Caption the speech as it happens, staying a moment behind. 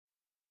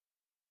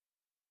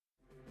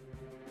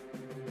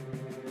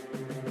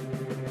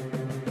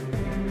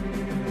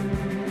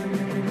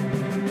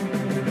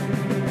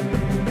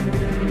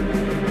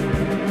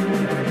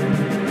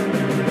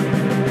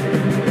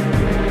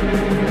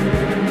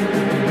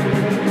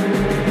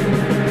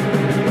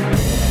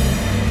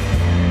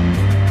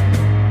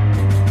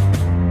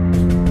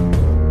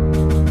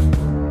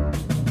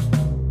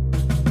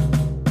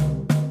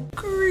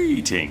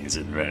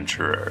Greetings,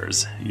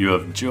 adventurers. You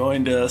have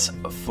joined us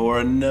for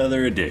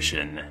another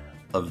edition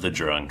of the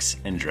Drunks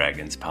and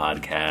Dragons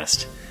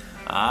podcast.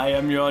 I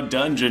am your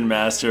dungeon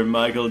master,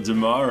 Michael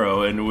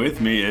Demaro, and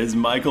with me is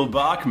Michael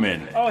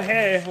Bachman. Oh,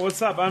 hey,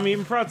 what's up? I'm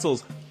eating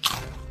pretzels.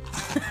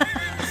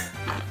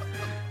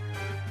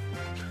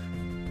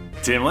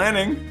 Tim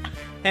Lanning.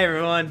 Hey,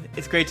 everyone.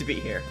 It's great to be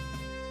here.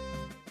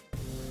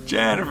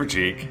 Jennifer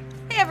Cheek.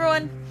 Hey,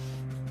 everyone.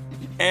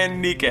 And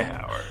Nika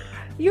Howard.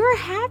 You were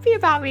happy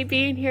about me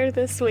being here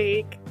this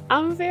week.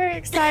 I'm very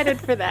excited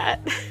for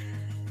that.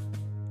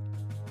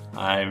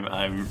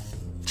 I'm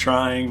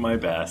trying my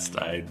best.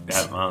 I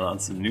have on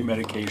some new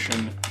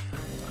medication.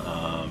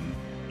 I'm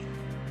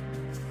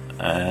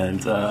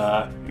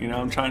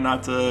trying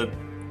not to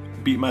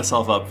beat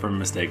myself up for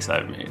mistakes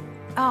I've made.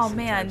 Oh,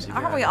 man.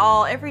 Aren't we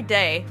all every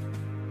day?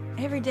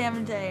 Every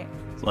damn day.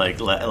 Like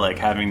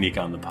having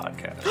Nika on the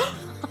podcast.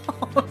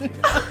 Oh, no.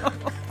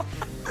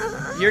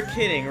 You're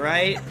kidding,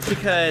 right?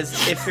 Because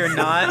if you're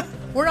not...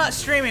 We're not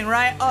streaming,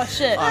 right? Oh,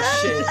 shit. I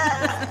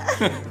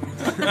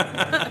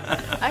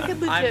could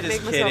legit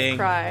make myself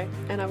cry,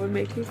 and I would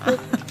make you feel...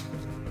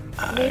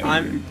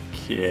 I'm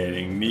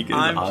kidding.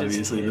 Nika's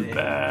obviously the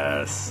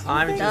best.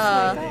 I'm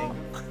just kidding.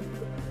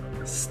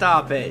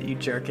 Stop it, you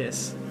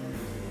jerkus.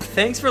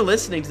 Thanks for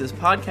listening to this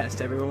podcast,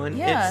 everyone.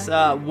 Yeah. It's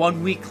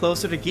 1 week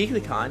closer to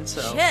GeeklyCon,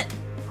 so... Shit.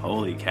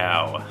 Holy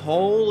cow.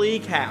 Holy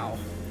cow.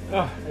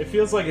 Oh, it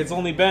feels like it's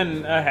only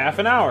been a half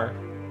an hour.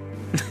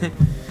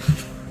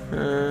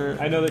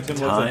 I know that Tim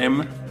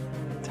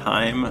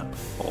Time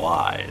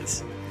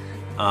flies.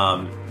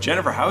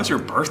 Jennifer, how was your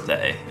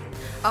birthday?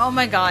 Oh,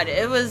 my God.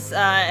 It was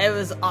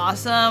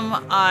awesome.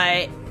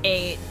 I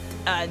ate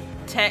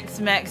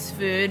Tex-Mex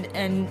food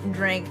and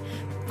drank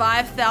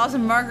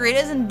 5,000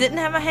 margaritas and didn't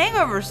have a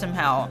hangover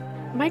somehow.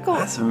 Michael,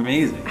 that's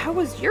amazing. How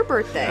was your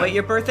birthday? Wait,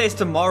 your birthday's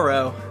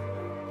tomorrow.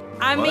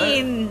 I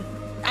mean...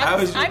 How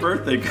is your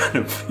birthday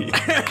gonna be?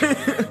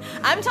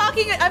 I'm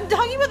talking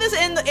about this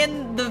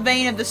in the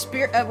vein of the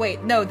spirit.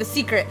 The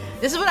secret.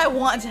 This is what I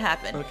want to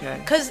happen. Okay.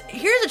 Because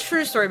here's a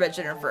true story about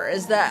Jennifer: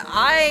 is that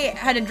I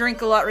had to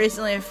drink a lot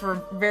recently for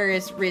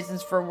various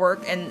reasons, for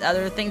work and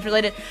other things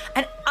related,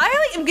 and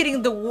I am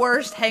getting the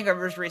worst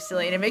hangovers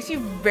recently, and it makes me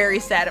very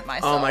sad at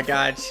myself. Oh my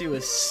God, she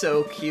was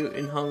so cute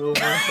and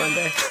hungover on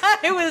Sunday.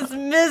 I was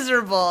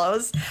miserable.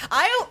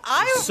 I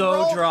was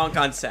drunk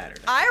on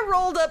Saturday. I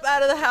rolled up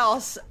out of the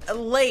house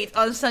late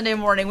on Sunday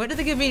morning, went to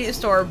the convenience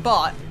store,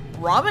 bought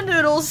ramen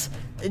noodles,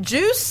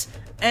 juice,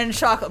 and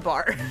chocolate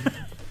bar.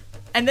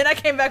 And then I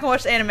came back and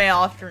watched anime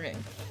all afternoon.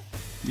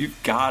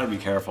 You've got to be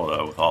careful,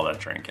 though, with all that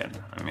drinking.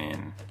 I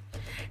mean...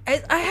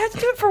 I have to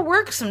do it for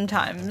work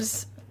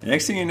sometimes. The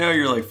next thing you know,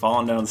 you're, like,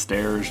 falling down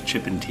stairs,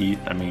 chipping teeth.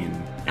 I mean...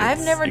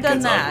 I've never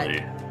done that.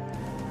 Ugly.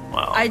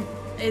 Wow.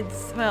 Did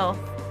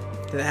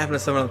that happen to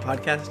someone on the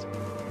podcast?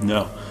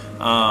 No.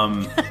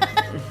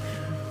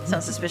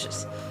 Sounds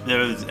suspicious.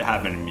 It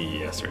happened to me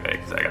yesterday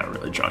because I got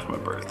really drunk on my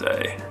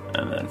birthday,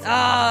 and then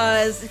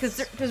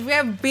because we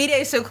have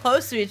B-Day so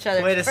close to each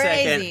other. Wait a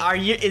second.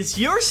 Is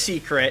your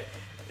secret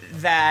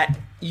that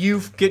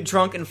you get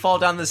drunk and fall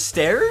down the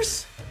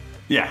stairs?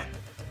 Yeah.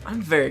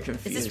 I'm very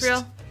confused. Is this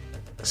real?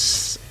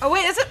 Oh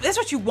wait, that's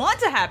what you want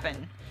to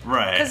happen.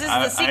 Right. Because this is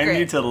the secret. I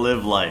need to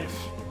live life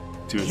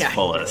to its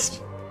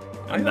fullest,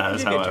 and that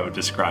is how I would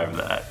describe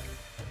that.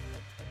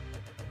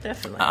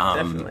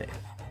 Definitely.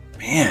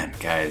 Man,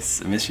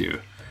 guys, I miss you.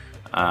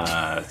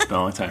 It's been a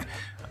long time.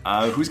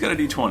 Who's got a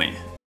D20?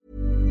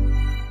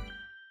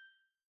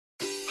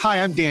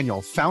 Hi, I'm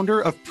Daniel, founder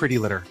of Pretty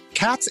Litter.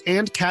 Cats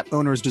and cat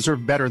owners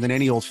deserve better than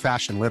any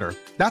old-fashioned litter.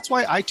 That's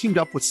why I teamed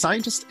up with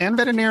scientists and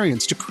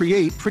veterinarians to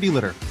create Pretty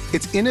Litter.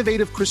 Its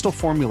innovative crystal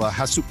formula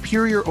has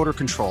superior odor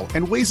control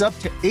and weighs up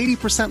to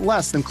 80%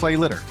 less than clay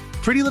litter.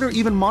 Pretty Litter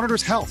even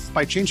monitors health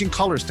by changing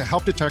colors to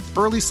help detect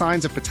early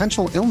signs of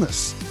potential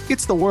illness.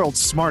 It's the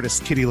world's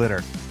smartest kitty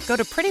litter. Go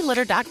to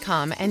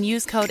prettylitter.com and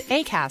use code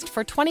ACAST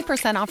for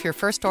 20% off your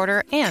first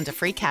order and a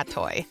free cat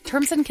toy.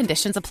 Terms and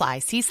conditions apply.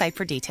 See site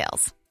for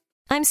details.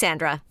 I'm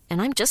Sandra,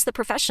 and I'm just the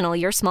professional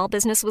your small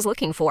business was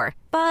looking for.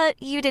 But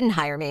you didn't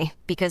hire me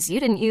because you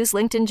didn't use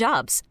LinkedIn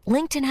Jobs.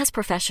 LinkedIn has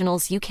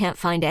professionals you can't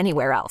find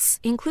anywhere else,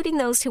 including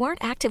those who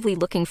aren't actively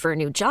looking for a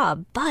new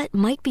job, but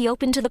might be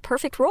open to the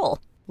perfect role,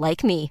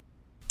 like me.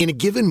 In a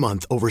given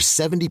month, over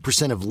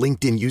 70% of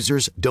LinkedIn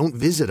users don't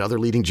visit other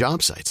leading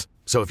job sites.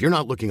 So if you're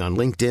not looking on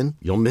LinkedIn,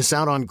 you'll miss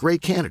out on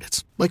great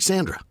candidates like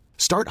Sandra.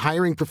 Start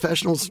hiring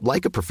professionals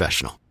like a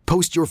professional.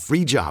 Post your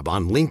free job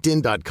on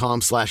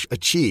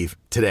linkedin.com/achieve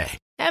today.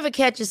 Ever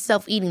catch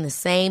yourself eating the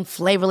same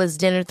flavorless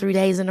dinner 3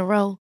 days in a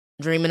row?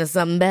 Dreaming of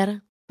something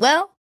better?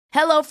 Well,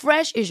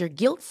 HelloFresh is your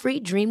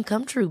guilt-free dream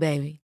come true,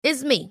 baby.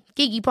 It's me,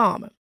 Keke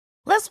Palmer.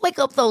 Let's wake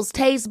up those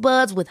taste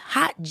buds with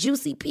hot,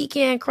 juicy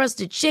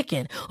pecan-crusted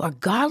chicken or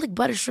garlic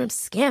butter shrimp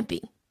scampi.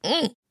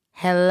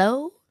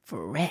 Hello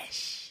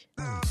Fresh.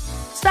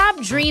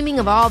 Stop dreaming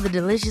of all the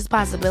delicious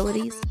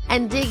possibilities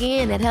and dig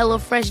in at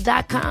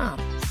HelloFresh.com.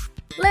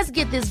 Let's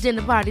get this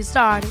dinner party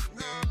started.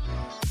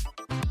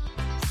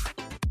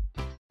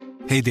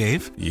 Hey,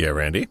 Dave. Yeah,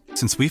 Randy?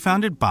 Since we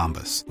founded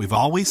Bombas, we've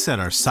always said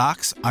our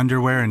socks,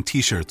 underwear, and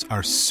T-shirts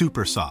are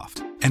super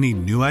soft. Any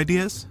new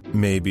ideas?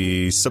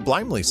 Maybe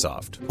sublimely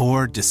soft.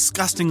 Or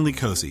disgustingly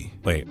cozy.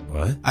 Wait,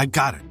 what? I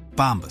got it.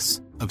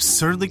 Bombas.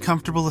 Absurdly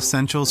comfortable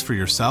essentials for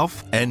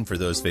yourself and for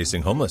those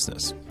facing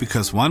homelessness.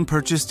 Because one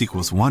purchased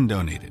equals one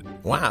donated.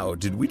 Wow,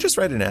 did we just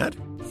write an ad?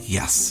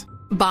 Yes.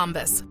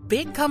 Bombas.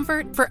 Big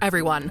comfort for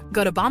everyone.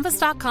 Go to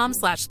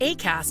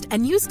bombas.com/ACAST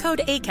and use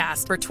code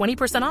ACAST for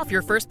 20% off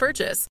your first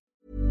purchase.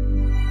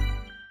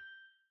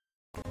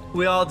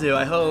 We all do,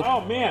 I hope.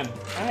 Oh, man.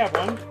 I have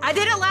one. I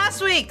did it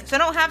last week, so I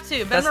don't have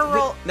to. But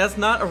That's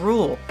not a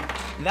rule.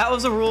 That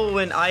was a rule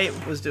when I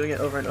was doing it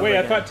over and over Wait,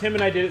 again. I thought Tim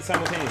and I did it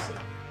simultaneously.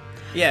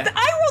 Yeah.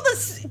 I rolled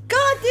the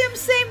goddamn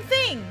same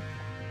thing.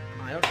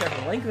 I don't care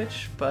for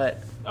language,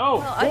 but... Oh,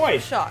 well, boy. I'm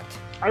shocked.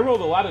 I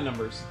rolled a lot of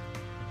numbers.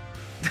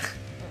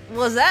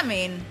 What does that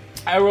mean?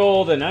 I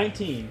rolled a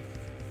 19.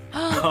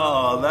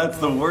 Oh, that's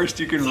the worst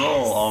you can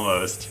roll,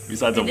 almost.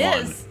 Besides a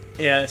 1.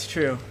 Yeah, it's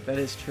true. That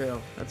is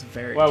true. That's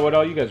very Well, what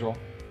all you guys roll?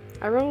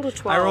 I rolled a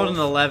 12. I rolled an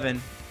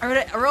 11.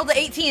 I rolled the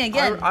 18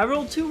 again. I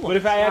rolled 2. But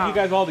if I add you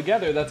guys all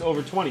together, that's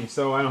over 20,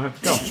 so I don't have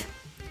to go.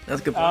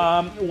 That's a good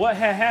point. What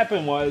had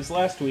happened was,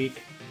 last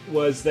week,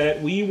 was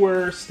that we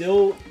were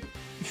still,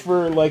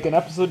 for like an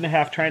episode and a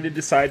half, trying to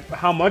decide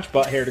how much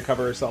butt hair to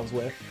cover ourselves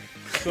with,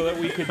 so that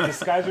we could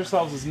disguise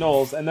ourselves as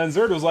gnolls. And then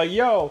Zerd was like,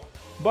 "Yo,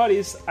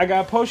 buddies, I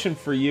got a potion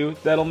for you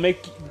that'll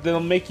make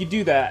you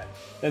do that."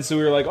 And so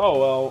we were like, "Oh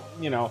well,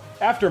 you know."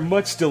 After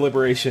much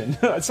deliberation,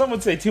 some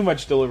would say too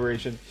much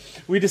deliberation,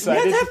 we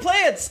decided to have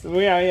plans.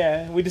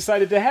 Yeah. We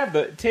decided to have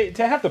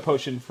the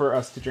potion for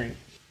us to drink.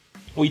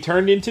 We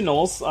turned into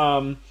gnolls,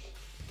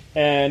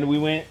 and we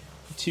went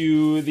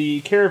to the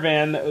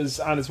caravan that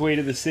was on its way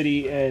to the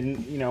city,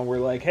 and we're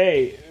like,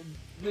 "Hey,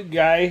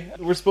 guy,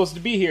 we're supposed to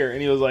be here,"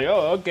 and he was like,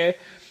 "Oh, okay."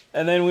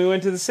 And then we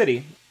went to the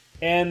city,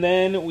 and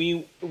then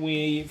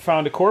we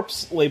found a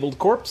corpse labeled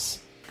corpse,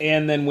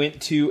 and then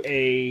went to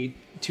a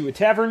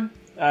tavern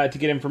to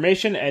get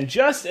information. And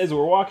just as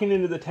we're walking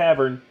into the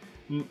tavern,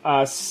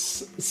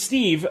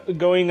 Steve,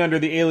 going under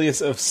the alias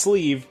of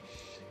Sleeve,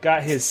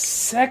 got his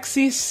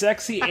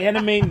sexy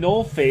anime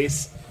gnoll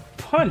face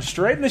punched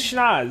right in the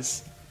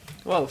schnoz.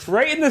 Whoa.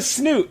 Right in the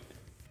snoot.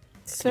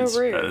 So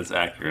rude. That is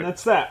accurate. And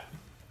that's that.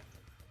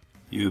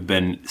 You've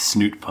been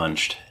snoot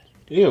punched.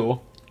 Ew.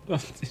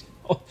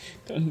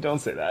 Don't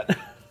say that.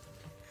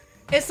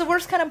 It's the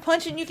worst kind of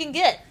punching you can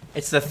get.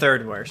 It's the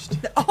third worst.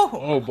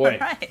 Oh boy.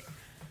 Right.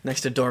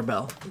 Next to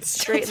doorbell.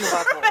 Straight in the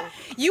buckle.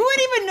 You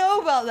wouldn't even know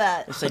about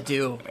that. Yes, I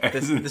do.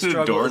 Isn't it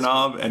a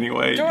doorknob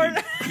anyway?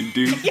 You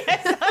do. Yeah,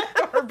 it's not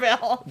a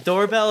doorbell.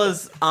 Doorbell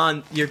is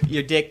on your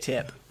dick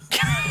tip.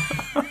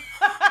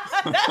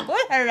 That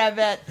would hurt, I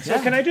bet.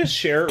 So can I just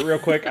share it real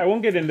quick? I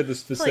won't get into the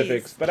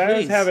specifics, but I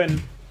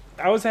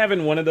was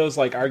having one of those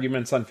like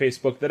arguments on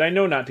Facebook that I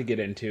know not to get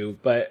into,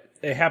 but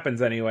it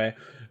happens anyway.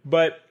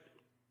 But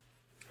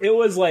it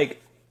was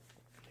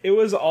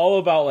all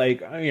about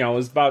like, it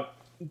was about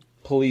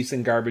police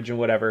and garbage and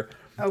whatever.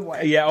 Oh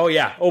boy.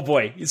 Yeah, oh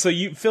boy. So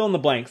you fill in the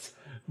blanks.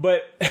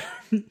 But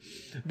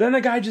then the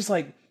guy just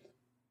like,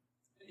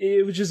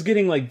 it was just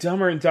getting like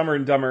dumber and dumber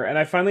and dumber, and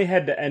I finally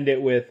had to end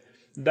it with,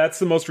 "That's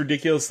the most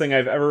ridiculous thing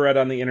I've ever read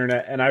on the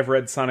internet, and I've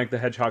read Sonic the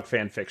Hedgehog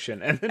fan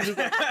fiction." And then just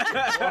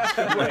walked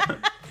away.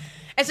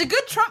 It's a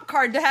good trump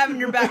card to have in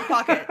your back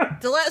pocket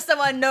to let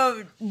someone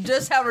know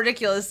just how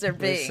ridiculous they're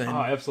being. Listen,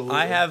 Oh, absolutely.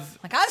 I've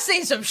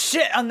seen some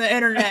shit on the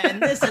internet,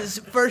 and this is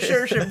for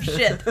sure some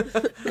shit.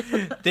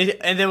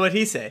 and then what'd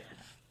he say?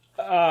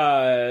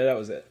 That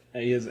was it.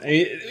 You son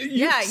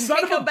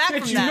can't of go a back bitch,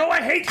 from you that. know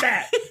I hate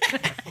that.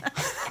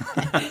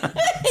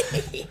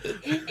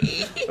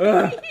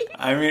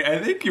 I mean, I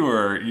think you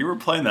were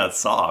playing that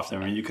soft. I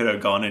mean, you could have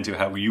gone into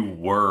how you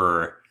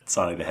were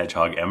Sonic the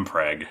Hedgehog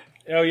Mpreg.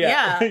 Oh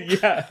yeah,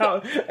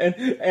 yeah.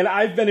 And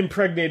I've been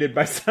impregnated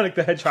by Sonic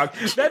the Hedgehog.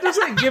 That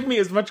doesn't give me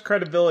as much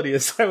credibility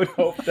as I would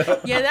hope,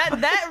 though. Yeah,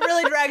 that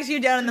really drags you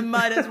down in the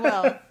mud as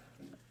well.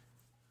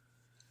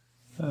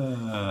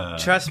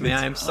 Trust me,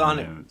 I am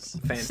Sonic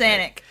fan.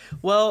 Sonic.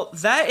 Well,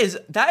 that is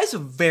a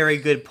very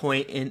good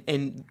point,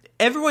 and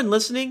everyone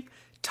listening,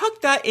 tuck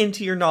that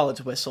into your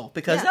knowledge whistle,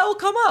 because that will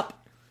come up.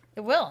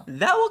 It will.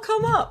 That will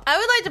come up. I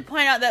would like to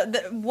point out that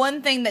the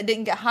one thing that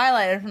didn't get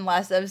highlighted from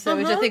last episode,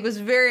 which I think was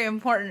very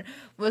important,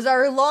 was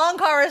our long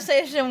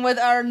conversation with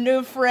our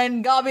new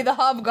friend Gobby the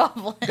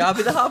Hobgoblin.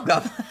 Gobby the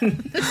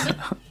Hobgoblin.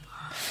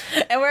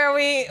 And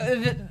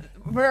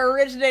where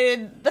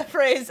originated the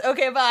phrase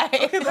 "Okay, bye."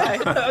 Okay, bye.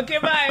 Okay,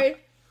 bye.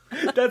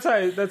 That's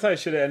how I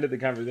should have ended the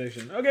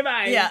conversation. Okay,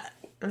 bye. Yeah.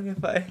 Okay,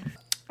 bye.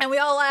 And we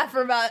all laughed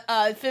for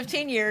about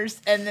 15 years,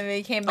 and then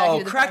we came back.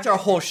 Oh, cracked our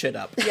whole shit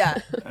up. Yeah.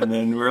 And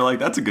then we were like,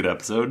 "That's a good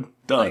episode.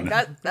 Done."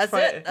 That's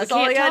it. That's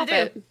all we gotta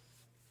do. You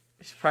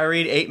should probably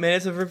read 8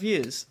 minutes of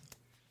reviews.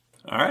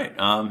 All right.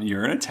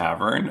 You're in a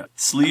tavern.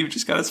 Sleeve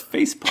just got his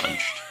face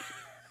punched.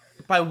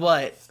 By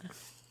what?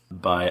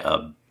 By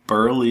a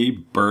burly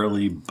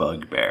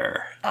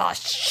bugbear. Oh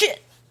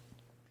shit!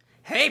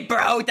 Hey,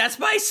 bro, that's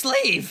my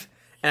sleeve.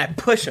 And I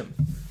push him.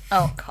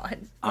 Oh, God.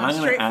 I'm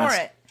going to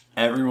ask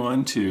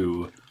everyone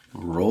to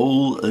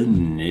roll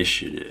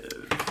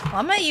initiative. Well,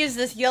 I'm going to use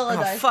this yellow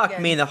dice. Fuck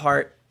again. me in the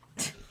heart.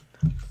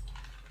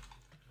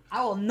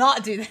 I will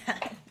not do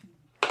that.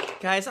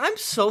 Guys, I'm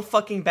so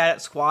fucking bad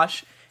at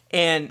squash,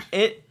 and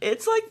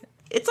it's like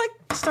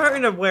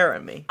starting to wear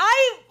on me.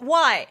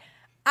 Why?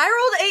 I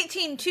rolled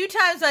 18 2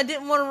 times and I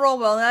didn't want to roll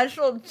well, and I just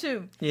rolled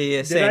 2.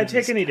 Yeah, Did I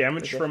take any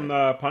damage from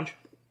the punch?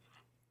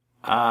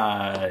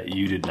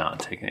 You did not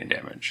take any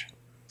damage.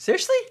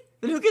 Seriously?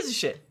 Then who gives a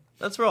shit?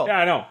 Let's roll. Yeah,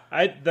 I know.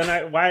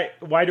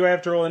 Why do I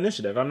have to roll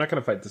initiative? I'm not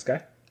going to fight this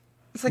guy.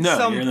 It's like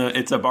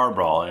it's a bar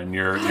brawl, and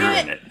you're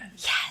in it.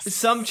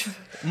 Yes.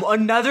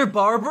 Another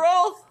bar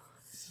brawl?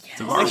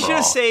 It's a bar I should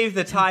have saved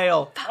the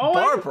title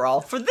bar brawl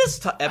for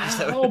this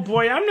episode. Oh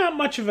boy, I'm not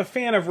much of a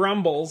fan of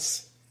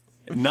rumbles.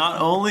 Not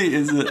only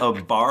is it a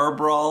bar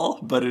brawl,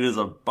 but it is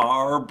a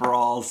bar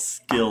brawl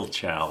skill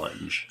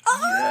challenge.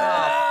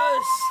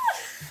 Yes!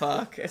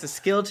 Fuck, it's a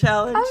skill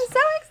challenge. I'm so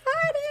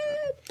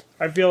excited.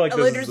 I feel like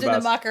this Eludra's is the in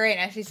best. the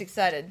Macarena. She's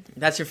excited.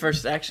 That's your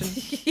first action?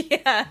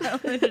 Yeah,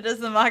 Eludra does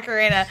the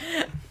Macarena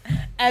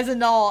as a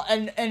null,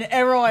 and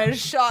everyone is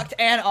shocked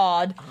and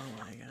awed. Oh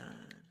my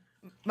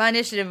god. My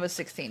initiative was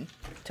 16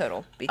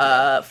 total.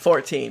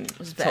 14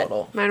 was bad.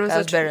 total. Mine was, That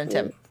was better than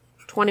Tim.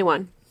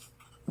 21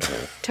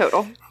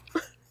 total.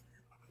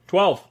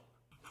 12.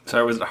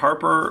 Sorry, was it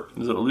Harper?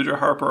 Was it Eludra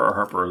Harper or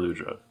Harper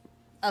Eludra?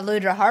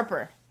 Eludra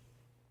Harper.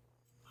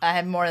 I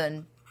had more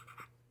than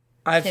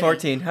I had Timmy.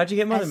 14. How'd you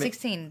get more I had than me?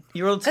 16.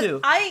 You rolled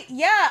 2.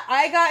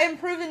 I got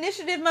improved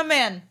initiative, my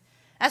man.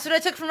 That's what I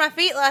took from my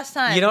feet last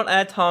time. You don't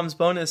add Tom's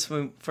bonus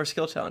for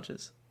skill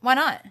challenges. Why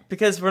not?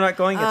 Because we're not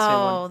going against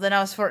anyone. Oh, then I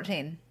was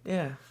 14.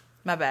 Yeah.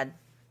 My bad.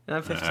 And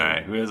I'm 15.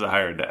 Alright, who has a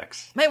higher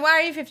dex? Wait, why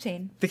are you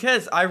 15?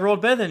 Because I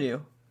rolled better than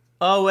you.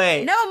 Oh,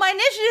 wait. No, my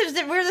initiatives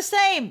that we're the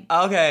same.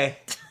 Okay.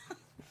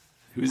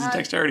 Whose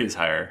dexterity is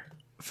higher?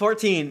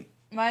 14.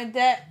 My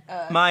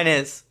debt. Mine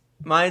is.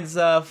 Mine's,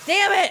 Damn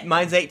it!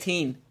 Mine's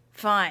 18.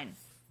 Fine.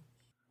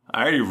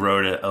 I already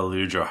wrote it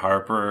Eludra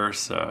Harper,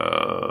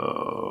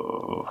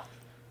 so...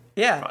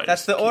 Yeah,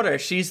 that's the order.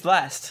 She's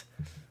last.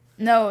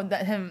 No,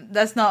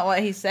 that's not what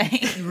he's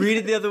saying. Read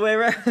it the other way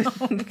around.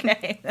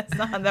 Okay, that's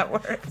not how that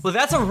works. Well,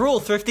 that's a rule,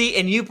 Thrifty,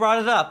 and you brought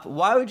it up.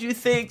 Why would you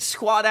think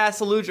squad-ass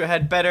Eludra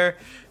had better,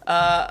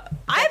 I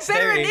have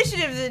better dexterity?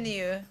 initiative than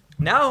you.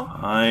 No.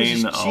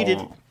 Fine, Because you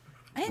cheated.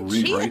 I didn't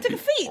cheat, I took a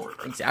feat.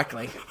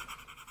 Exactly.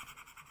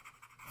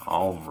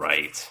 All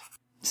right.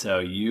 So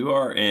you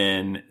are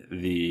in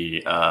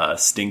the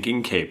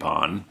stinking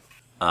capon.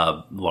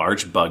 A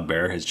large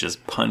bugbear has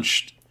just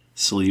punched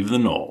Sleeve the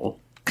Knoll.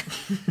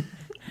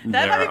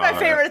 That might be my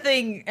favorite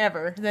thing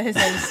ever, that his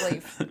name is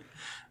Sleeve.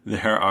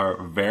 There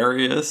are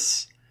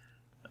various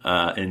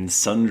and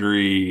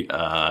sundry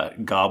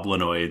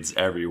goblinoids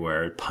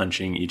everywhere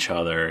punching each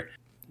other.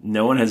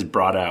 No one has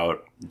brought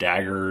out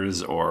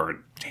daggers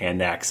or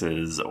hand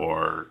axes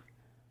or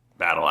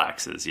battle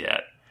axes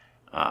yet.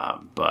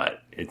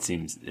 But it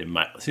seems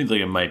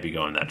like it might be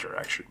going that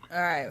direction.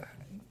 All right.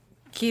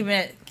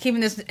 Keeping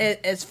this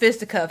as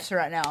fisticuffs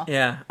right now.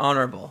 Yeah,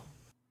 honorable.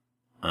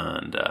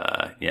 And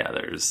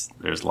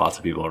there's lots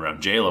of people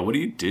around. Jayla, what do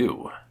you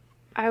do?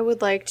 I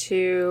would like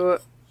to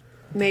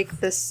make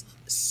this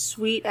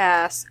sweet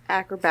ass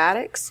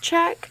acrobatics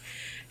check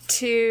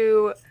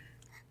to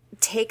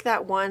take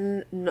that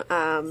one.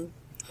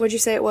 What'd you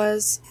say it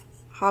was?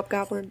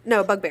 Hobgoblin?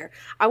 No, bugbear.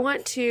 I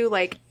want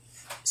to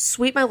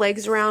sweep my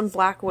legs around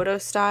Black Widow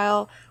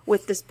style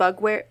with this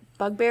bugbear,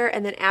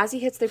 and then as he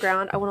hits the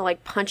ground, I want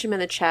to punch him in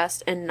the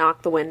chest and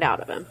knock the wind out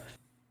of him.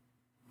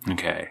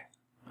 Okay.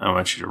 I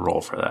want you to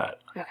roll for that.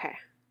 Okay.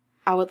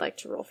 I would like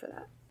to roll for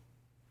that.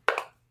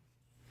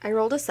 I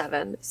rolled a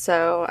 7,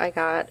 so I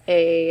got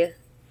a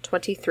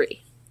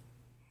 23.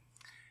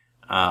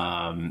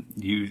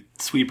 You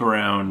sweep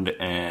around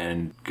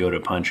and go to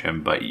punch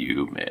him, but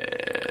you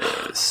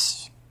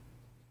miss.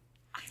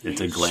 It's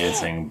a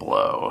glancing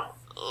blow.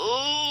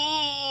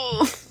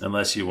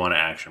 Unless you want an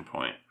action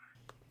point.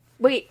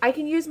 Wait, I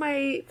can use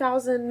my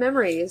 1,000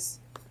 memories.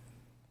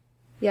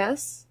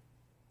 Yes?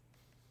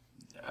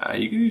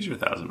 You can use your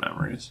 1,000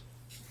 memories.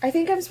 I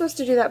think I'm supposed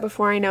to do that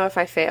before I know if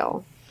I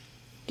fail.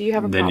 Do you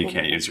have a Then problem? you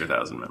can't use your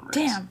 1,000 memories.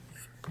 Damn.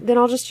 Then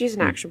I'll just use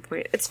an action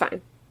point. It's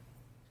fine.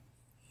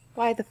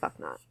 Why the fuck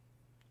not?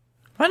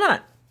 Why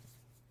not?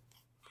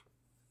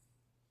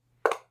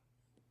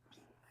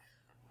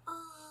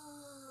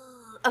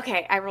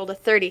 Okay, I rolled a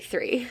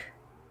 33.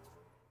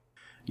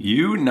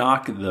 You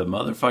knock the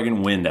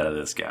motherfucking wind out of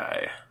this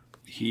guy.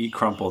 He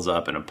crumples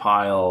up in a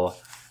pile,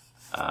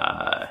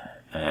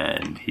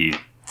 and he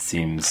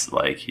seems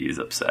like he's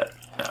upset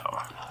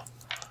now.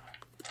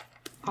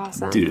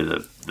 Awesome. Due to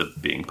the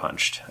being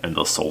punched and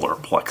the solar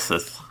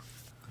plexus.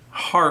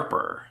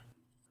 Harper,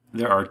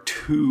 there are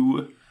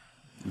 2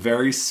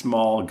 very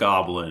small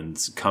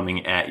goblins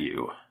coming at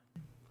you.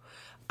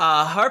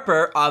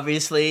 Harper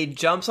obviously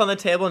jumps on the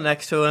table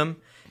next to him,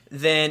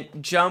 then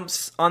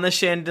jumps on the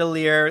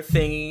chandelier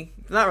thingy.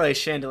 Not really a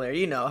chandelier,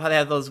 you know how they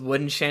have those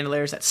wooden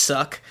chandeliers that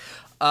suck.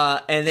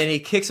 And then he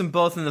kicks them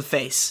both in the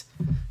face.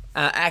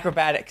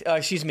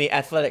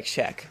 Athletics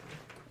check.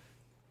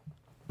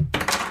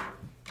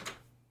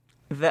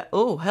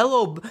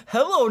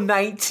 Hello,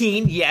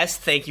 19. Yes,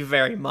 thank you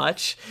very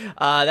much.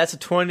 That's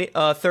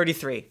a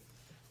 33.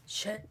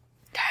 Shit.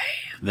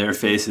 Damn. Their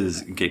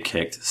faces get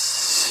kicked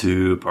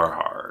super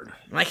hard.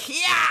 I'm like,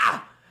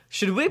 yeah!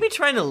 Should we be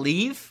trying to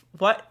leave?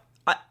 What?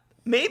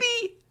 Maybe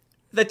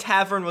the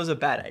tavern was a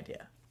bad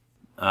idea.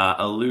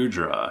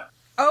 Aludra.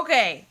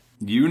 Okay.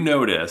 You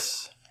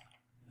notice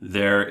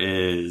there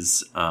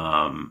is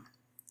a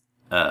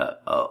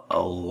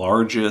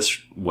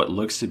largest, what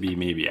looks to be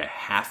maybe a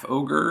half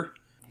ogre.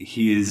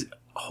 He is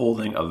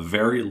holding a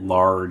very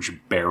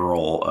large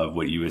barrel of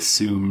what you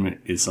assume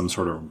is some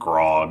sort of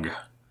grog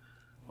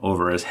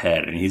over his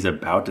head, and he's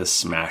about to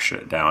smash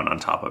it down on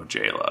top of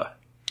Jayla.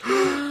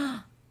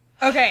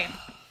 Okay.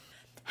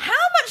 How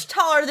much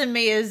taller than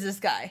me is this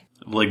guy?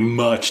 Like,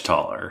 much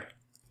taller.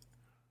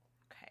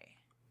 Okay.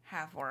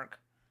 Half orc.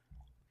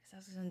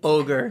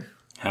 Ogre.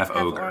 Half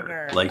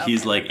ogre. Like,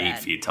 he's like 8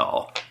 feet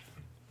tall.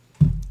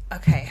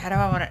 Okay, how do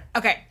I want to...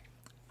 Okay,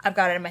 I've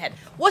got it in my head.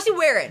 What's he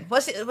wearing?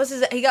 What's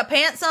his... He got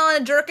pants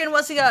on, a jerkin?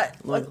 What's he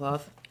got?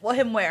 Loincloth. What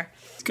him wear?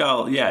 He's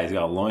got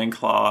a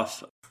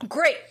loincloth.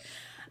 Great.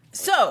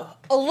 So,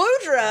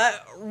 Aludra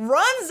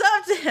runs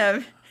up to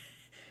him.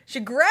 She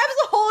grabs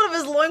a hold of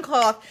his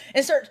loincloth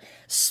and starts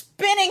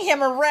spinning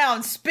him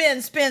around.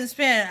 Spin, spin,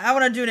 spin. I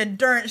want to do an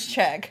endurance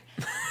check.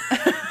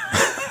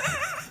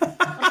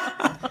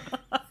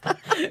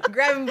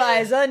 Grab him by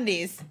his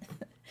undies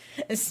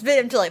and spin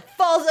him till he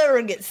falls over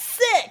and gets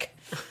sick.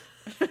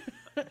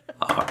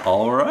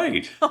 All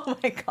right. Oh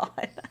my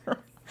god.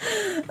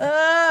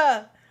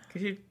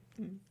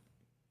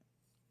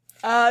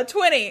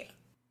 20.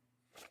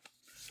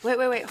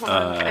 Wait, hold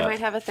on. I might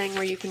have a thing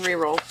where you can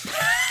reroll.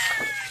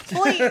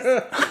 Please.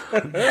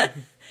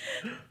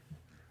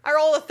 I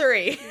roll a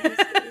 3.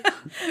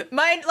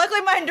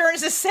 Luckily my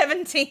endurance is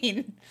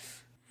 17.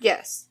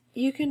 Yes,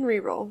 you can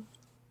reroll.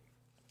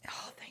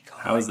 Oh, thank God.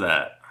 How is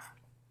that?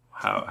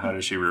 How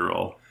does she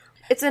reroll?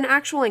 It's an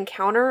actual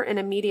encounter, an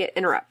immediate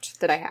interrupt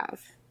that I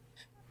have.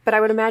 But I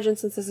would imagine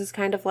since this is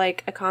kind of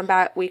like a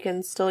combat, we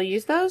can still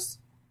use those.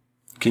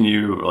 Can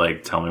you,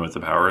 tell me what the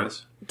power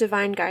is?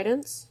 Divine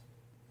Guidance.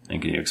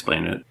 And can you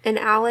explain it? An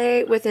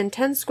ally within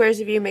 10 squares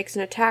of you makes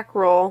an attack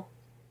roll,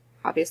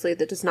 obviously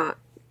that does not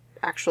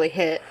actually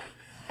hit,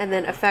 and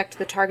then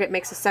the target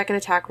makes a second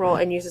attack roll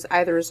and uses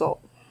either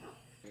result.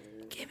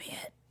 Give me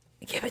it.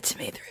 Give it to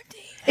me, Thrifty.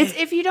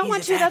 If you don't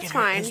want to, that's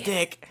fine.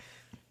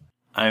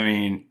 I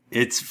mean,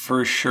 it's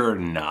for sure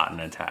not an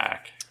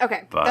attack.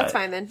 Okay, that's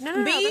fine then.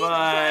 No.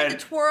 Trying to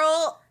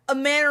twirl a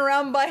man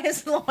around by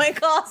his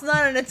loincloth's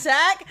not an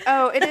attack?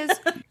 Oh, it is.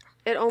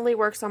 It only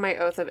works on my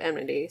Oath of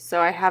Enmity, so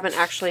I haven't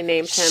actually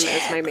named him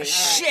as my main.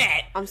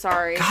 Shit! I'm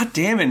sorry. God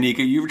damn it,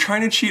 Nika. You were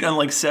trying to cheat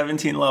on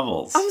 17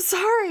 levels. I'm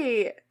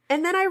sorry.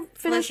 And then I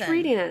finished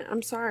reading it.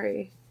 I'm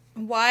sorry.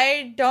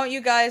 Why don't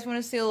you guys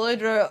want to see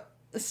Aludra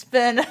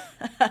spin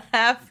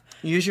half?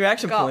 Use your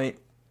action point.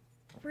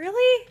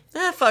 Really?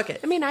 Fuck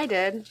it. I mean, I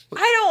did.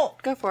 I don't.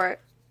 Go for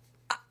it.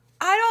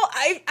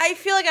 I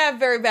feel like I have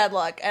very bad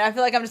luck, and I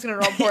feel like I'm just going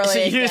to roll poorly. So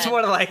you again. just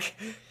want to,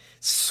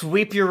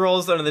 sweep your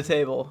rolls under the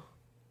table.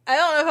 I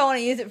don't know if I want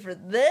to use it for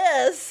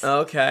this.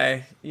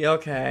 Okay.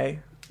 Okay.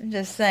 I'm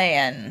just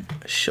saying.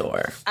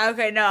 Sure.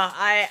 Okay, no.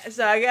 I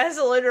guess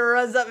Aludra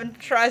runs up and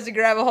tries to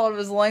grab a hold of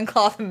his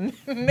loincloth and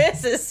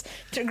misses.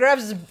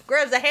 Grabs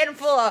a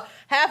handful of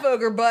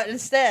half-ogre butt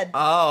instead.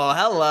 Oh,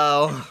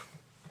 hello.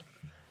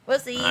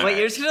 What's he? Wait,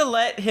 you're just going to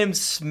let him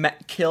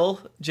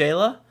kill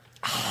Jayla?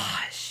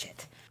 Ah,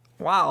 shit.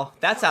 Wow,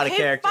 that's out of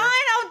character. Fine,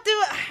 I'll do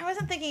it. I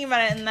wasn't thinking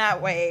about it in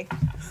that way.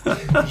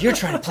 You're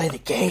trying to play the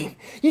game.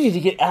 You need to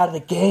get out of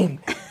the game.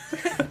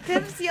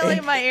 Tim's yelling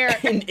in my ear.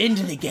 And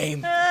into the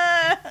game.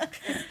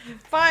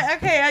 Fine,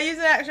 okay, I use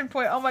an action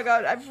point. Oh my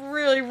god, I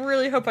really,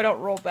 really hope I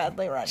don't roll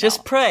badly right now.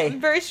 Just pray. I'm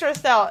very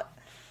stressed out.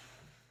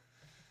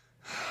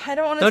 I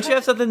don't want to... Don't you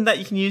have something that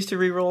you can use to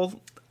reroll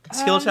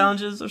skill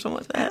challenges or something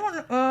like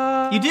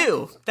that? You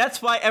do.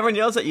 That's why everyone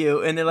yells at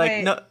you, and they're like,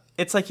 Wait. no,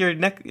 it's like your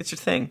neck, it's your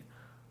thing.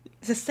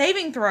 It's a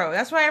saving throw.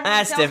 That's why everyone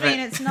That's tells me different.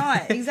 and it's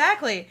not.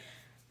 Exactly.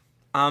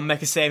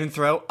 Make a saving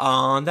throw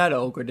on that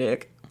ogre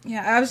dick.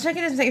 Yeah, I was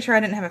checking to make sure I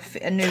didn't have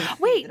a new...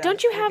 Wait,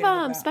 don't you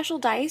have special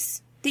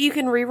dice that you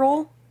can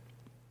reroll?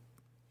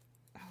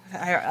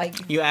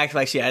 You act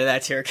like she added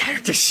that to her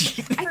character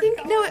sheet. I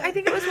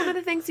think it was one of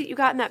the things that you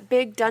got in that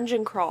big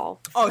dungeon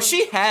crawl. Oh,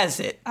 she has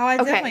it. Oh, I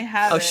definitely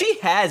have it. Oh, she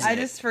has I it.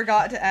 just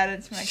forgot to add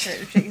it to my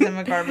character sheet because I'm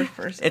a garbage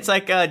person. It's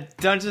like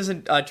Dungeons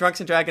and Drunks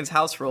and Dragons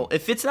house rule.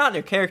 If it's not in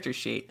your character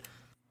sheet,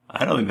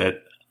 I don't think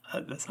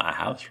that's not a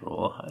house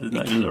rule. Isn't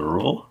that just a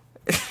rule?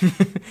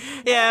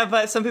 Yeah,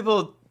 but some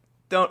people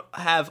don't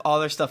have all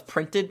their stuff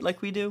printed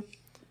like we do.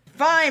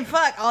 Fine,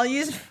 fuck. I'll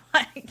use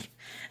my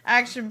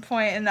action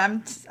point, and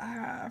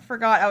I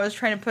forgot I was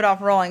trying to put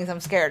off rolling because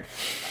I'm scared.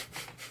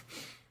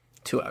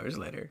 2 hours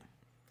later.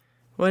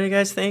 What do you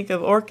guys think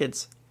of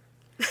orchids?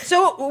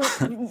 So,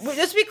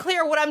 just to be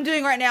clear, what I'm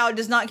doing right now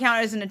does not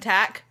count as an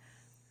attack.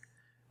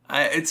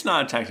 It's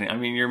not technically. I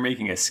mean, you're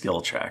making a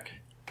skill check.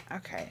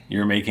 Okay.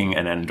 You're making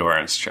an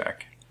endurance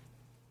check.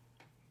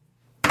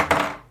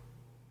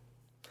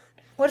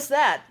 What's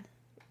that?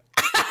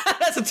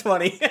 That's a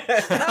 20. I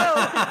said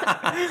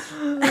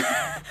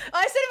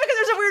it because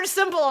there's a weird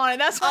symbol on it.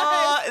 That's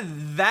why.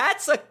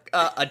 That's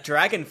a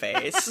dragon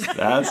face.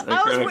 That's a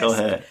critical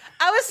hit.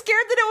 I was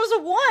scared that it was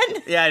a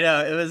 1. Yeah, I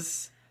know. It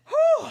was.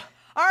 Whew.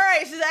 All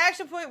right, so the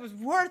action point was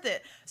worth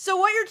it. So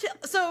what you're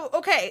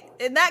okay,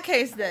 in that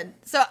case then.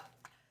 So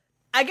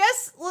I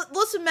guess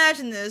let's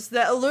imagine this,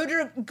 that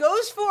Eluder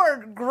goes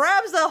forward,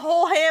 grabs a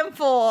whole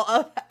handful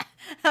of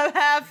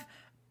half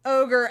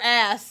ogre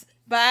ass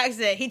by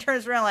accident. He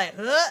turns around like,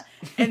 huh?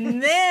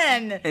 And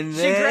then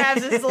she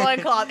grabs his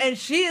loincloth, and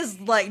she is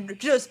like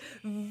just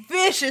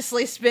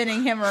viciously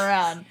spinning him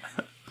around.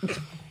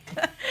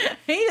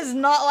 He does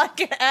not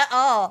like it at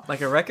all. Like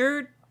a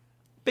record,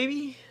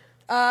 baby?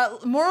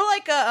 More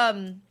like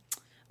a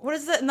what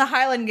is it in the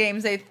Highland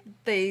games?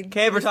 They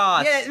caber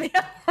toss. Yeah,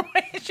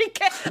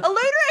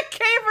 Eluder at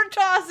caber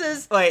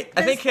tosses. Wait,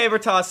 I think caber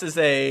toss is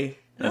a.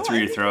 That's where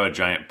you throw a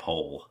giant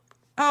pole.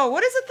 Oh,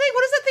 what is the thing?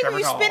 What is that thing where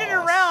you spin it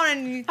around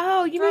and you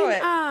throw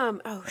it?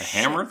 A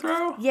hammer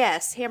throw?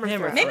 Yes, hammer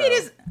throw. Maybe it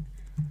is.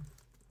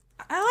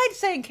 I like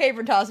saying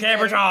caber toss.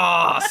 Caber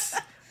toss.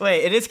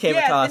 Wait, it is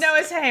caber toss. No,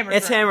 it's a hammer.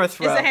 It's throw. hammer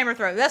throw. It's a hammer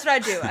throw. That's what I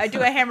do. I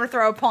do a hammer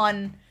throw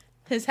upon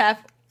his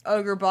half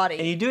ogre body.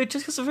 And you do it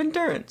just because of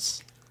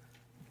endurance.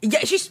 Yeah,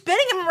 she's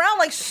spinning him around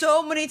like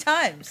so many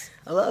times.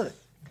 I love it.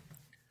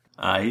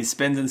 He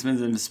spins and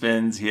spins and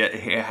spins. He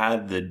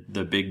had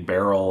the big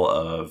barrel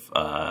of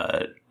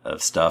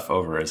stuff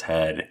over his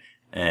head,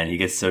 and he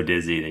gets so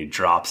dizzy that he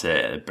drops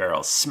it. The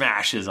barrel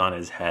smashes on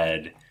his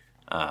head,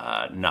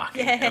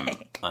 knocking him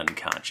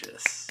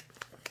unconscious.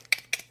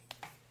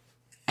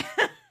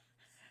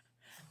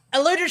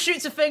 Eluder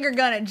shoots a finger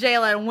gun at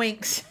Jayla and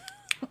winks.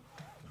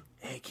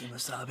 Hey,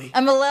 Kimosabi.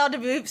 I'm allowed to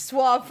be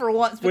suave for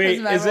once because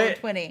of my roll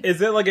 20.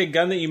 Is it like a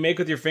gun that you make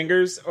with your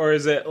fingers, or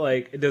is it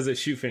like, does it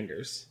shoot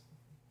fingers?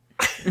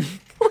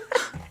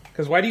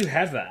 Because why do you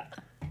have that?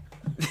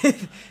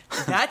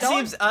 That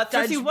seems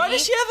Thrifty, why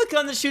does she have a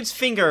gun that shoots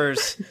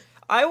fingers?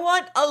 I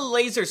want a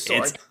laser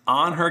sword. It's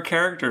on her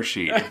character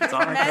sheet. If it's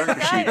on her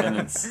character sheet,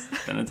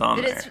 then it's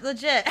on there. It's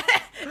legit.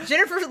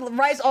 Jennifer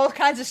writes all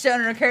kinds of shit on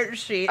her character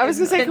sheet. I was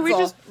gonna say, can we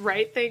just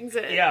write things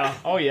in? Yeah.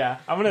 Oh yeah.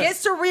 I'm gonna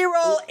gets to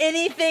reroll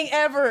anything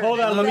ever. Hold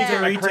on, let me take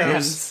my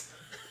crayons.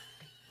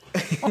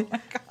 Oh my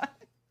god.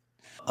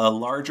 A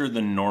larger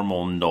than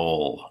normal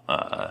gnoll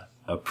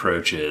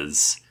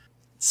approaches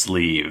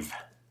Sleeve.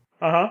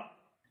 Uh-huh.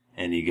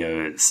 And he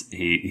goes,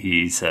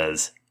 he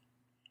says,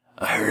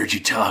 I heard you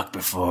talk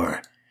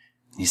before.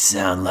 You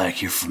sound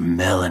like you're from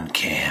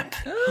Mellencamp.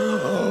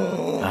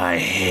 I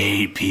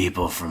hate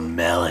people from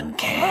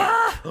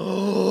Mellencamp.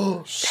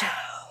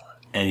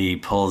 And he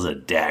pulls a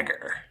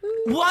dagger.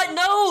 What?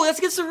 No, that's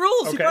against the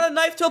rules. Okay. You brought a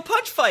knife to a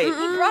punch fight. He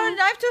brought a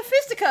knife to a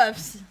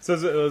fisticuffs. So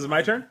is it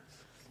my turn?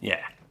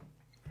 Yeah.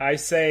 I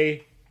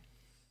say,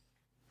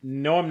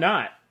 no, I'm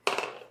not.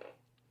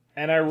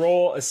 And I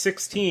roll a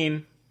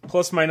 16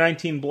 plus my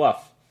 19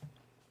 bluff.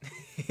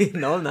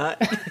 No, I'm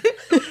not.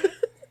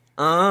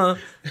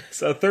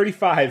 So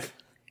 35.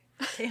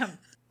 Damn.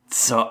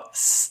 So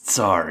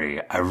sorry.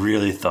 I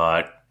really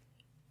thought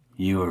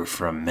you were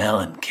from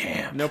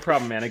Mellencamp. No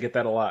problem, man. I get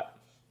that a lot.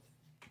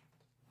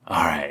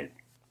 All right.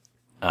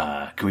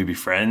 Can we be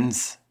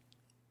friends?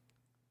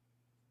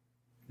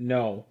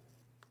 No.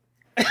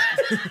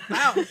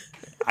 Wow.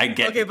 I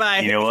get. Okay, bye.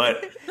 You know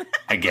what?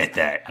 I get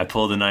that. I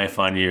pulled a knife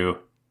on you.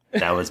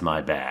 That was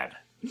my bad.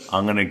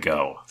 I'm gonna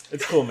go.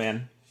 It's cool,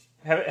 man.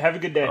 Have a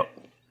good day. Oh,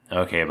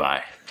 okay,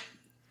 bye.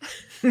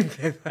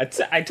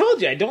 I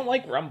told you I don't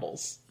like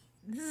rumbles.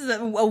 This is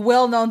a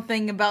well-known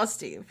thing about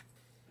Steve.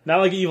 Not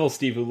like evil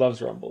Steve who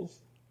loves rumbles.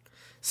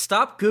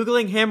 Stop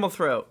Googling hammer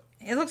throw.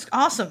 It looks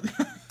awesome.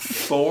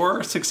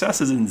 4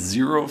 successes and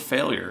 0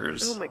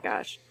 failures. Oh my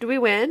gosh. Do we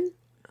win?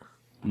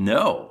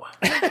 No.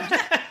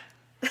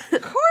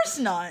 Of course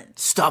not.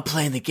 Stop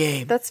playing the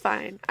game. That's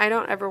fine. I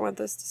don't ever want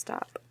this to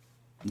stop.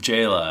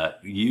 Jayla,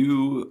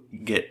 you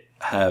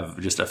have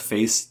just a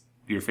face.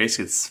 Your face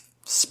gets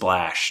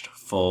splashed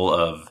full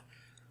of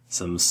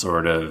some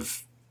sort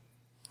of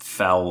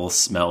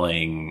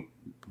foul-smelling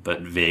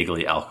but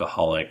vaguely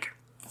alcoholic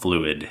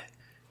fluid,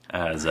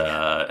 as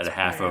a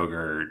half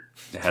ogre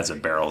has a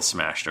barrel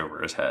smashed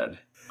over his head,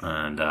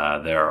 and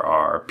there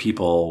are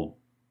people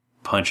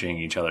punching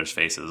each other's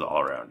faces all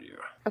around you.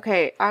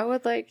 Okay, I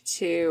would like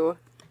to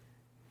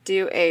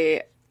do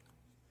a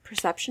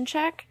perception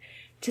check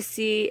to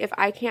see if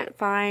I can't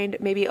find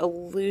maybe a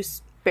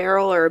loose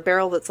barrel or a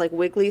barrel that's like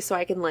wiggly so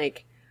I can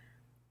like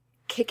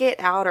kick it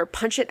out or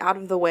punch it out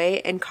of the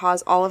way and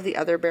cause all of the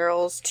other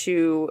barrels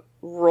to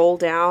roll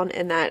down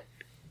in that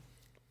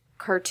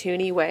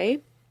cartoony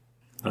way.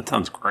 That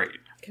sounds great.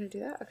 Can I do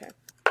that? Okay.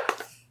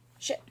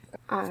 Shit.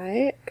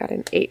 I got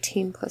an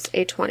 18 plus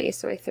a 20,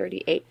 so a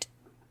 38.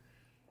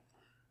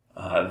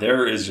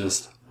 There is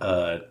just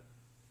a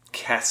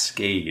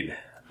cascade,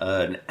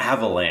 an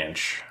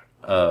avalanche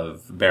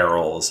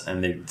barrels,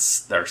 and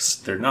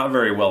they're not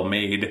very well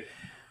made.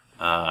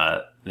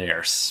 They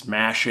are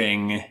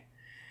smashing,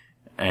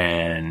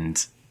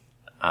 and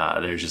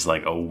there's just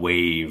like a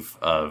wave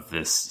of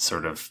this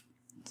sort of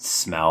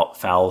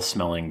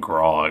foul-smelling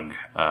grog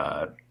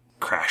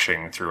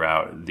crashing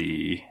throughout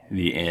the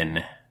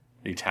inn,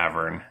 the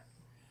tavern.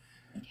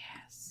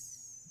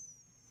 Yes.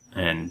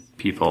 And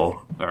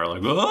people are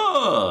like,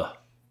 "Oh!"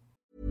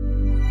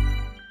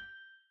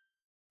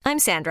 I'm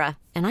Sandra,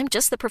 and I'm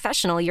just the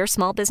professional your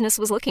small business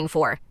was looking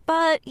for.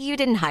 But you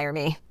didn't hire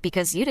me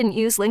because you didn't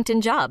use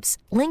LinkedIn Jobs.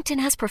 LinkedIn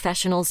has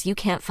professionals you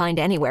can't find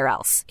anywhere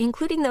else,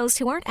 including those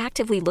who aren't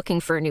actively looking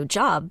for a new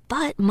job,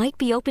 but might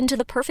be open to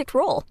the perfect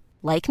role,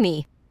 like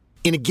me.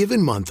 In a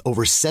given month,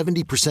 over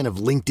 70% of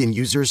LinkedIn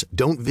users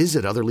don't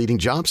visit other leading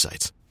job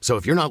sites. So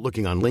if you're not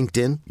looking on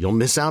LinkedIn, you'll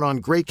miss out on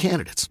great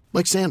candidates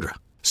like Sandra.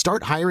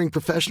 Start hiring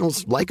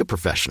professionals like a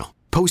professional.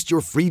 Post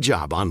your free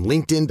job on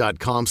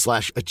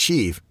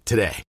linkedin.com/achieve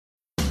today.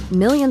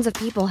 Millions of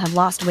people have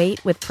lost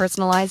weight with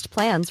personalized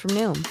plans from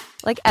Noom.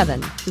 Like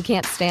Evan, who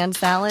can't stand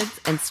salads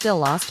and still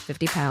lost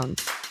 50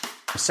 pounds.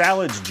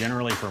 Salads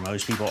generally for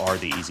most people are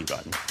the easy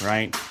button,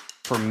 right?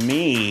 For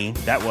me,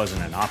 that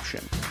wasn't an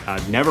option. I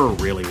never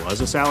really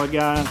was a salad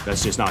guy.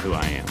 That's just not who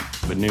I am.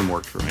 But Noom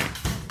worked for me.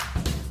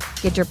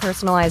 Get your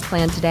personalized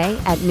plan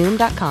today at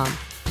Noom.com.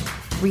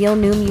 Real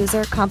Noom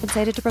user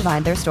compensated to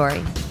provide their story.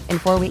 In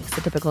 4 weeks,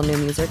 the typical Noom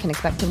user can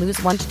expect to lose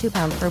 1 to 2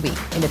 pounds per week.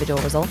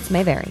 Individual results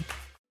may vary.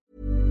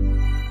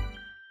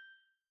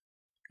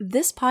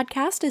 This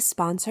podcast is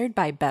sponsored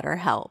by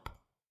BetterHelp.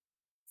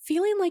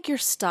 Feeling like you're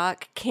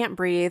stuck, can't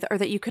breathe, or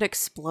that you could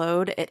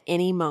explode at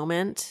any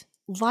moment?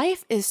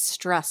 Life is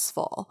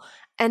stressful,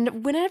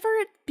 and whenever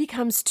it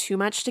becomes too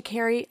much to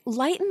carry,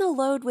 lighten the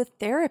load with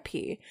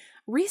therapy.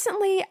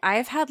 Recently,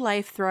 I've had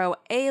life throw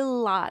a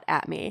lot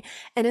at me,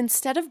 and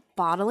instead of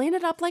bottling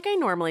it up like I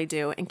normally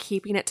do and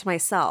keeping it to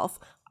myself,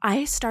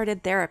 I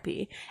started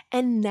therapy,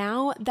 and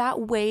now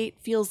that weight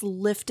feels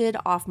lifted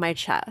off my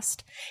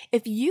chest.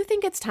 If you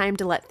think it's time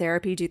to let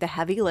therapy do the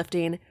heavy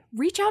lifting,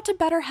 reach out to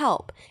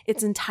BetterHelp.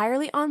 It's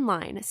entirely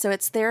online, so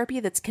it's therapy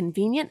that's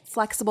convenient,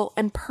 flexible,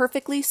 and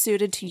perfectly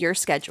suited to your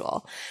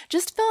schedule.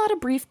 Just fill out a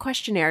brief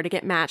questionnaire to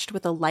get matched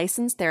with a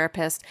licensed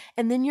therapist,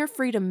 and then you're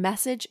free to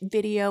message,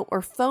 video,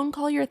 or phone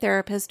call your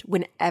therapist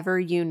whenever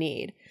you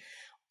need.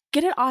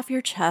 Get it off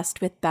your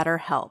chest with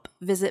BetterHelp.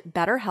 Visit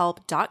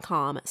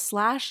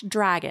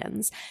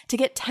betterhelp.com/dragons to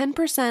get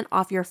 10%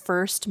 off your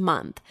first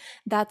month.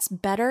 That's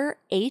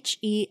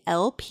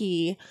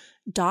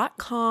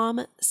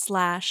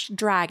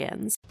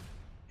betterhelp.com/dragons.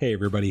 Hey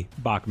everybody,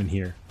 Bachman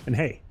here. And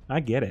hey,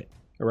 I get it.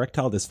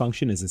 Erectile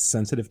dysfunction is a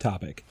sensitive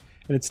topic,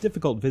 and it's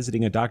difficult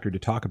visiting a doctor to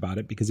talk about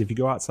it because if you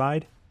go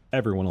outside,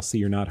 everyone will see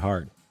you're not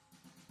hard.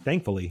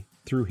 Thankfully,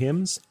 through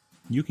HIMS,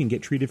 you can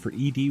get treated for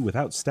ED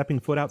without stepping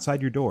foot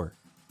outside your door.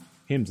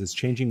 HIMS is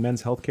changing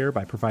men's healthcare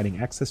by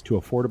providing access to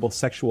affordable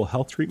sexual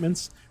health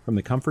treatments from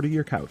the comfort of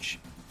your couch.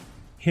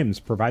 HIMS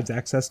provides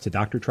access to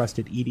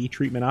doctor-trusted ED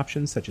treatment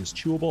options such as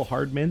chewable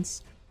hard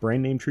mints,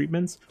 brand name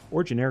treatments,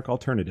 or generic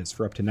alternatives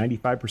for up to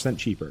 95%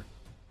 cheaper.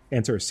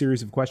 Answer a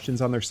series of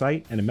questions on their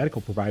site, and a medical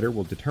provider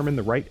will determine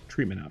the right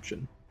treatment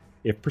option.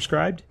 If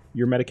prescribed,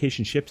 your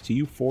medication ships to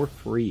you for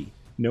free,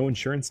 no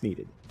insurance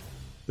needed.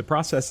 The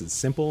process is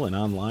simple and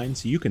online,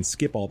 so you can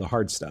skip all the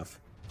hard stuff.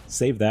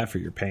 Save that for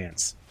your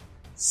pants.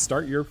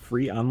 Start your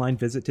free online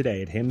visit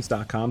today at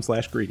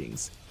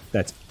hims.com/greetings.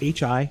 That's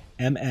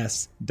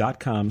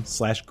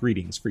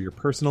HIMS.com/greetings for your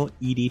personal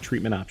ED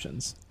treatment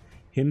options.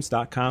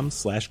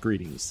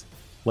 hims.com/greetings.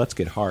 Let's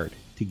get hard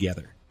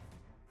together.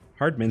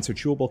 Hard mints are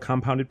chewable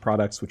compounded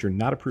products which are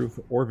not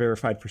approved or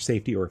verified for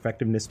safety or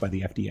effectiveness by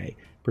the FDA.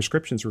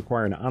 Prescriptions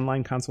require an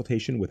online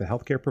consultation with a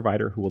healthcare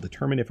provider who will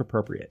determine if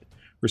appropriate.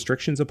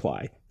 Restrictions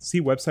apply.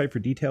 See website for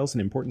details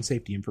and important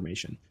safety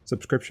information.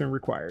 Subscription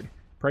required.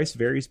 Price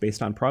varies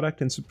based on product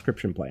and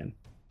subscription plan.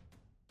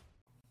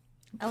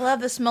 I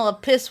love the smell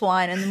of piss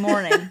wine in the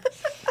morning.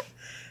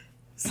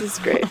 This is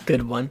great.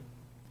 Good one.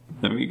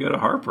 Then we go to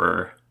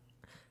Harper.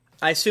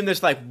 I assume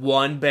there's like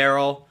one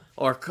barrel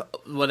or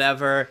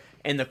whatever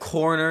in the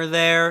corner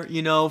there,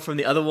 you know, from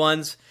the other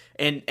ones,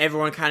 and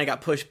everyone kind of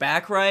got pushed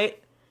back, right?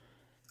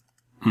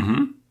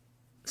 Mm-hmm.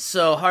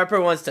 So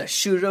Harper wants to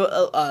shoot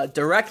a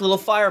direct little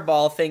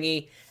fireball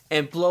thingy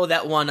and blow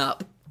that one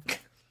up.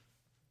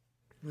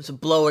 So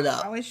blow it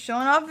up. Always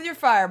showing off with your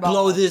fireball.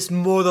 Blow this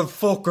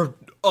motherfucker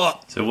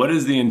up. So what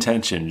is the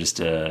intention? Just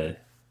to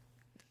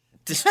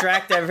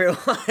distract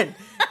everyone.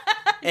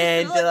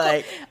 And Look,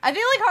 like, I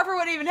feel like Harper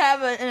wouldn't even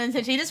have an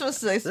intention. He just wants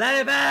to let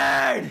it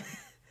burn.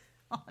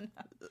 Oh, no.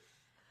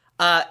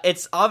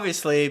 It's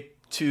obviously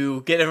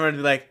to get everyone to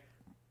be like,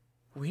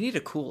 we need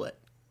to cool it.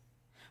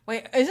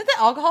 Wait, isn't the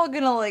alcohol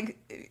gonna like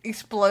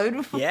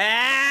explode?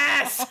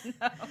 Yes. Oh,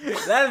 no.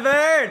 Let it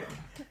burn.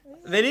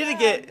 They need to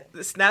get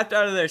snapped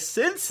out of their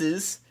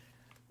senses.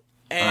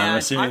 And I'm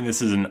assuming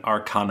this is an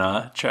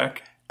Arcana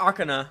check.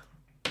 Arcana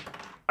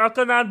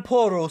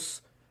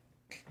Poros.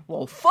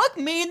 Well, fuck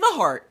me in the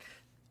heart.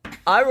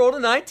 I rolled a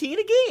 19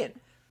 again.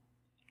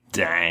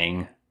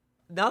 Dang.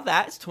 now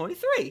that's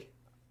 23.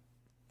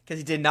 Because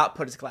he did not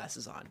put his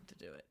glasses on to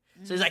do it.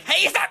 So he's like,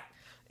 hey, stop!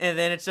 And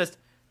then it's just...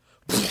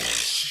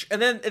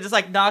 And then it just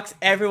like knocks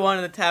everyone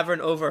in the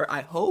tavern over,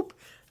 I hope.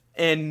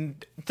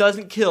 And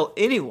doesn't kill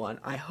anyone,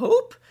 I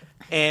hope.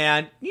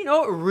 And, you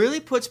know, it really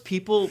puts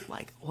people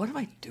like, what am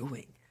I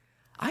doing?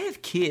 I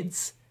have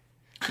kids.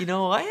 You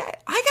know, I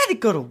got to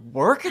go to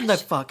work in the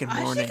fucking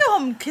morning. I should go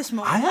home and kiss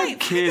my wife. I have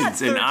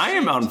kids, and I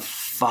am on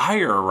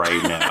fire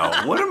right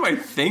now. What am I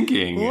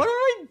thinking? What am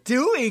I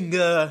doing?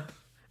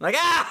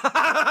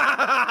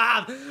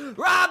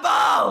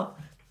 Rumble!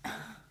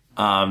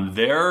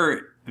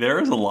 There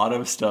is a lot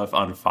of stuff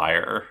on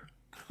fire.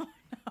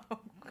 Oh,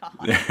 God.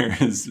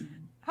 There's...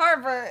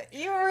 Harper,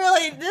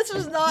 this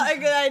was not a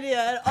good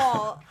idea at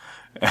all.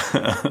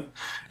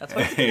 That's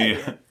what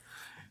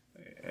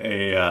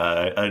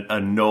a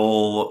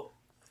knoll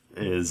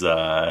is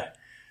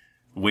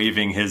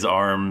waving his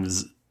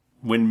arms,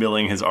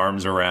 windmilling his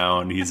arms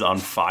around. He's on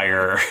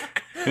fire.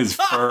 His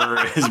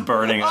fur is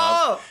burning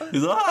up.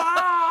 He's like,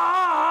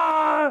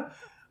 ah!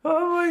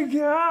 Oh my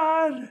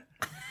God.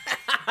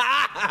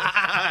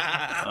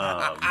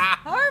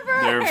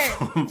 Harper! There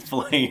are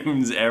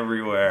flames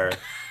everywhere.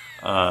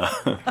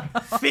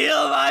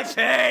 Feel my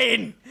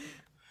pain!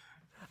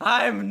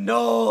 I'm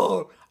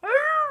no.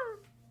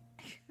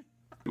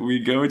 We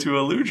go to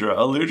Aludra.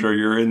 Aludra,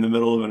 you're in the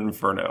middle of an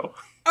inferno.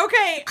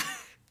 Okay.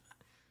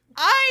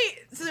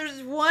 So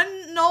there's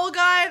one Knoll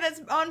guy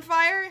that's on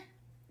fire?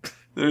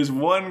 There's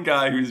one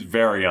guy who's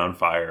very on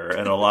fire,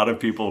 and a lot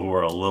of people who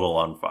are a little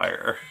on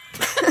fire.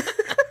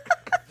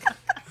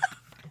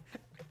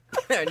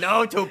 There are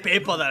no two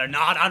people that are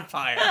not on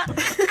fire.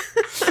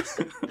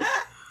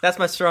 That's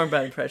my strong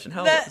bad impression.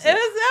 That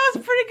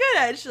was pretty good,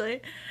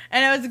 actually.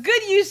 And it was a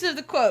good use of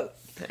the quote.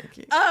 Thank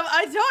you.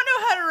 I don't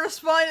know how to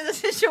respond to the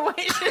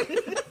situation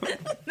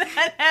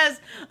that has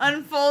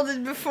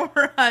unfolded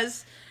before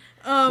us.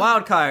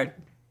 Wild card.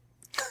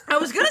 I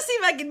was going to see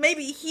if I could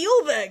maybe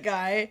heal that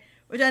guy,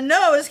 which I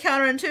know is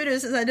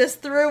counterintuitive since I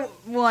just threw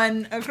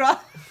one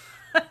across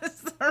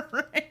the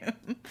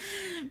room.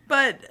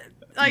 But,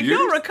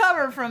 he'll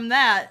recover from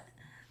that.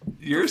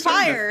 You're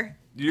fire.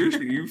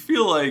 You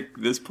feel like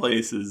this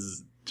place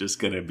is just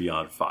going to be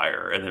on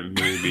fire, and then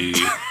maybe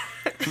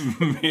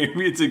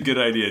it's a good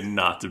idea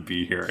not to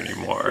be here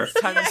anymore.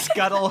 Time to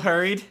scuttle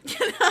hurried.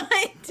 Can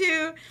I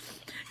do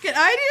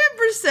a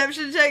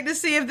perception check to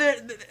see if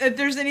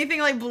there's anything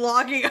like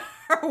blocking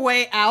our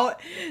way out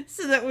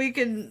so that we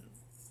can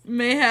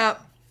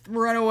mayhap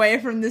run away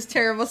from this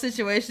terrible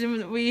situation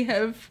that we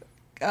have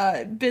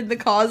been the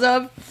cause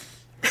of?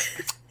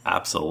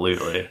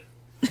 Absolutely.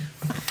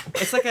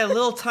 It's like a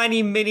little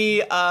tiny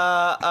mini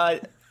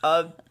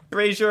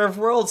Brazier of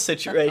Worlds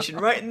situation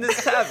right in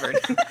this tavern.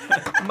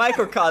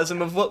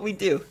 Microcosm of what we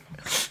do.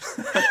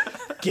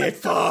 Get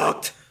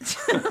fucked.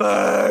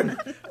 Burn.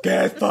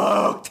 Get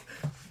fucked.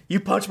 You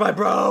punch my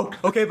bro.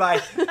 Okay,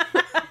 bye.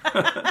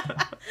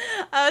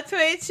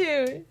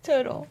 22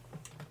 total.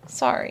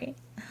 Sorry.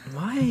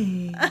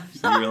 Why?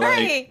 Sorry. You're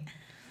like,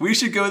 we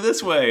should go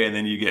this way, and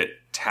then you get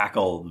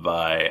tackled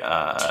by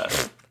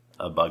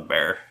a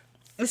bugbear.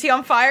 Is he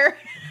on fire?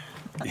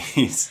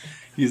 He's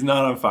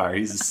not on fire.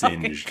 He's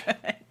singed.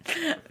 Okay,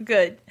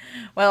 good.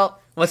 Well,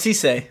 what's he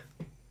say?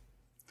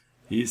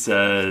 He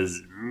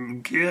says,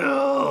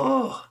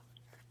 "Kill."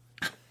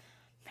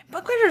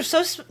 Bugbears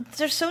are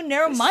so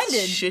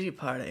narrow-minded. Shitty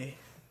party.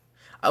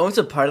 I went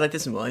to a party like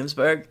this in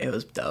Williamsburg. It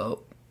was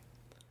dope.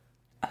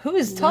 Who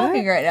is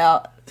talking right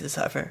now? This is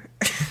Harper.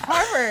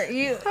 Harper,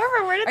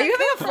 where did are you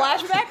having a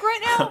flashback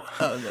right now?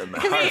 Oh no,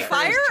 Because of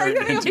fire? Are you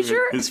having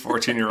his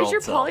 14-year-old Is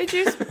your self.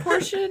 polyjuice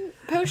potion?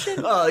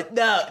 Oh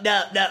no.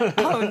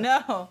 Oh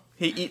no.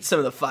 He eats some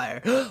of the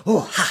fire.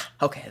 Oh, ha.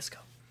 Okay, let's go.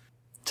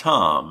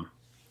 Tom,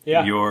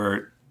 Yeah.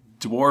 your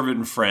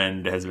dwarven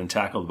friend has been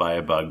tackled by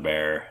a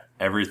bugbear.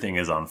 Everything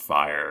is on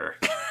fire.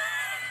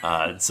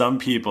 Some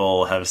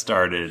people have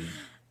started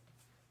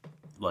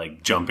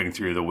jumping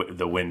through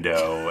the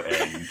window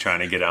and trying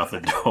to get out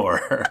the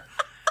door.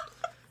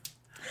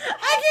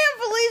 I can't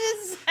believe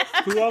this is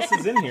happening. Who else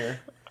is in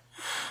here?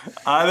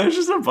 There's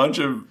just a bunch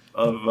of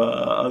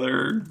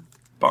other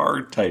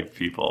bar type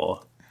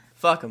people.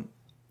 Fuck him.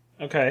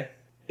 Okay.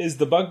 Is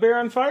the bugbear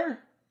on fire?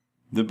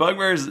 The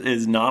bugbear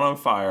is not on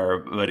fire,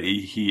 but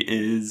he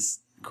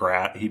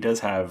does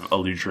have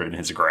Aludra in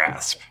his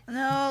grasp.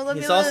 No, look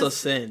He's at also this.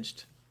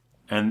 singed.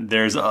 And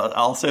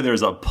I'll say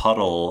there's a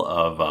puddle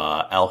of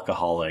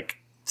alcoholic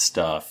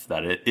stuff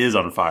that it is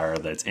on fire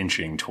that's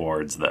inching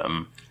towards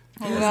them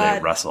as they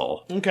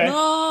wrestle. Okay.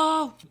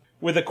 No!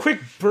 With a quick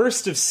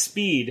burst of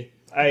speed,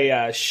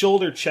 I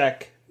shoulder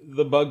check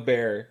the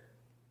bugbear.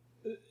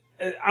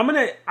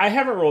 I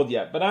haven't rolled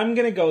yet, but I'm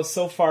gonna go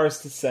so far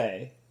as to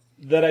say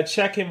that I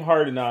check him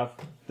hard enough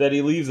that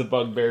he leaves a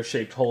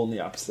bugbear-shaped hole in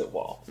the opposite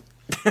wall.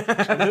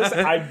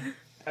 I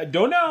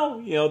don't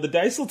know. The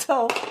dice will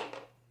tell.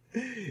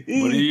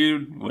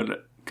 What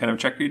kind of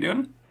check are you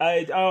doing?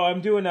 I'm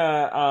doing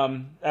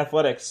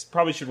athletics.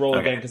 Probably should roll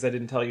again because I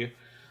didn't tell you.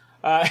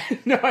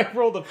 No, I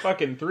rolled a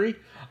fucking 3.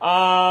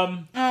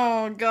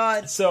 Oh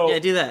God. So yeah,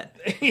 do that.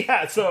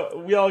 Yeah,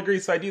 so we all agree.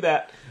 So I do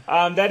that.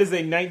 That is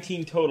a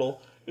 19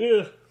 total.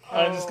 Ugh.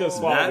 I'm just gonna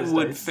swallow. That this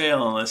would dice.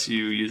 fail unless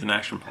you use an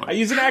action point. I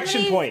use an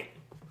action point.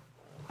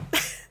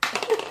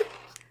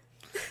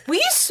 We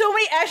use so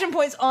many action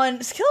points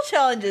on skill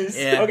challenges.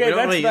 Yeah, Okay, we don't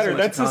that's really better. use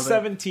much That's a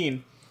combat.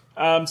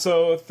 17.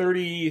 So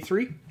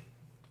 33.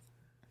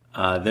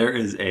 There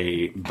is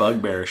a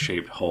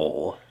bugbear-shaped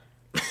hole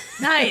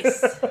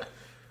Nice.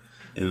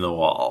 in the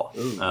wall.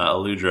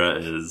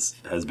 Aludra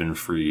has been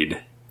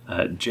freed.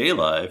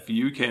 Jayla, if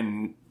you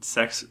can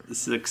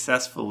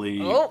successfully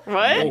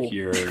make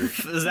your...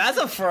 That's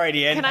a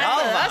Freudian. Can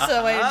I? That's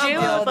a way to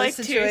deal Jayla with would like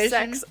this to situation.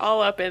 sex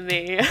all up in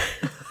the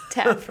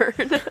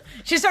tavern.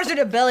 She starts doing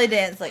a belly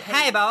dance like,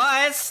 Hey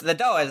boys, the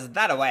door is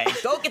that way.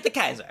 Go get the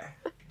Kaiser.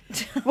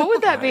 What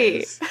would that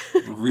be?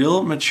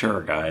 Real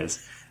mature,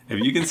 guys. If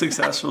you can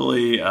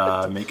successfully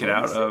make it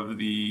out of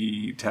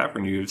the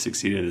tavern, you have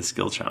succeeded a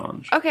skill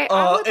challenge. Okay.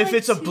 I would If like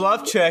it's a to-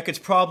 bluff check, it's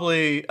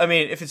probably... I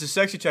mean, if it's a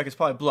sexy check, it's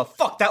probably bluff.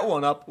 Fuck that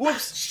one up.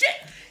 Whoops. Shit.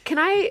 Can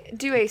I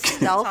do a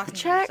stealth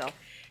check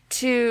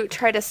to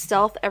try to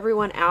stealth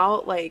everyone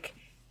out, like,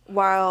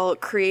 while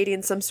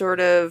creating some sort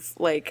of,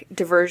 like,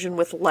 diversion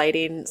with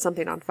lighting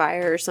something on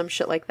fire or some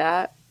shit like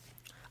that?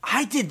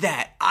 I did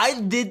that. I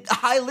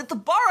lit the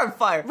bar on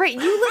fire. Right, you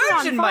lit it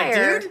Virgin, on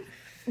fire. my dude.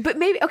 But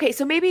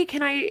maybe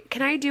can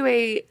I do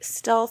a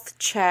stealth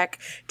check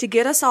to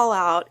get us all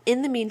out,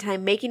 in the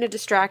meantime making a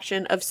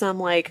distraction of some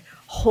like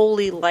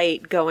holy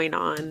light going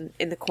on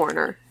in the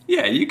corner?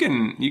 Yeah, you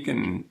can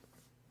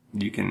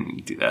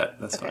do that.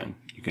 That's fine.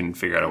 You can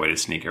figure out a way to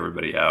sneak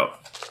everybody out.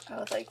 I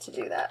would like to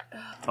do that.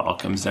 It all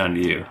comes down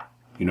to you.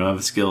 You don't have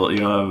a skill. You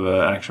don't have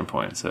an action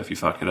point. So if you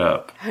fuck it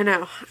up, I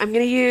know. I'm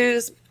gonna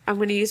use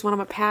one of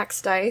my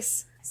PAX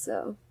dice.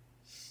 So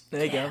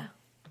There you go.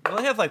 You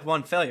only have like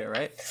one failure,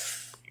 right?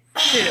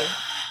 2.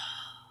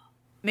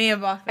 Me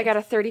and Bach. I got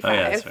a 35. oh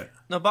yeah, that's right.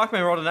 No,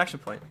 Bachman rolled an action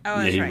point. Oh,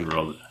 Yeah, that's you right.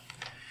 rolled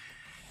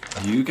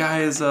it. You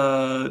guys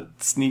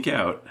sneak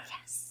out.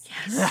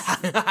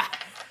 Yes.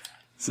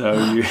 So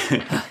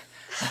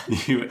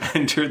you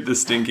entered the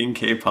stinking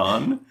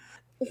capon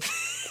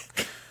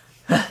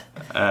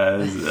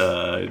as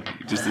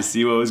just to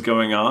see what was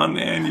going on,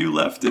 and you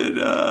left it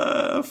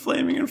a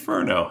flaming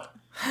inferno.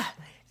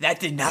 That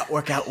did not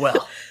work out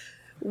well.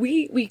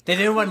 we Did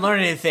anyone learn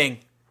anything?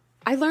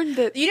 I learned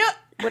that You know,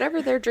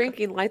 whatever they're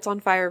drinking lights on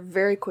fire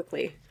very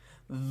quickly.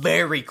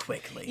 Very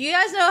quickly. you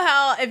guys know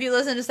how if you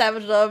listen to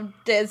Savage Love,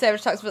 Dan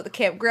Savage talks about the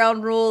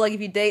campground rule, like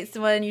if you date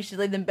someone, you should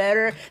leave them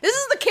better. This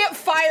is the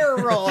campfire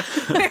rule.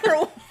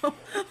 Where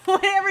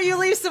whenever you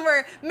leave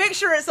somewhere, make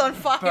sure it's on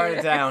fire. Burn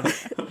it down.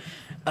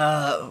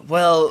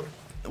 Well,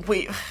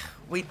 we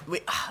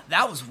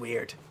that was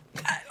weird.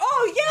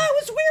 Oh yeah, it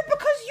was weird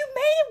because you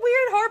made it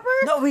weird,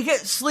 Harper. No,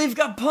 Sleeve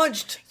got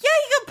punched. Yeah,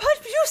 you got punched,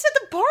 but you set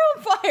the bar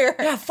on fire.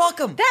 Yeah, fuck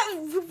him. That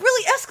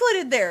really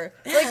escalated there.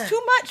 Like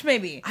too much,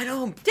 maybe. I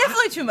know.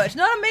 Definitely too much.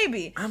 Not a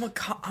maybe. I'm a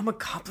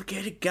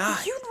complicated guy.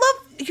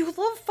 You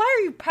love fire.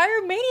 You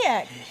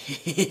pyromaniac.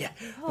 Yeah.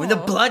 When the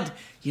blood,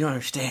 you don't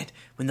understand.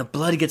 When the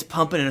blood gets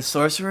pumping in a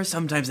sorcerer,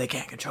 sometimes they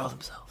can't control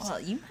themselves. Well,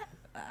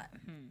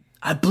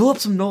 I blew up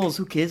some gnolls.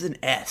 Who gives an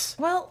S?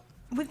 Well,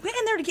 we went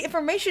in there to get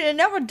information, and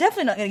now we're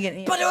definitely not going to get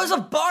any. But it was a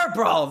bar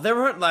brawl. They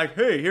weren't like,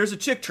 hey, here's a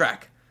chick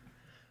track.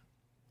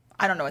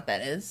 I don't know what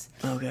that is.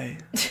 Okay.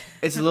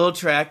 It's a little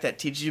track that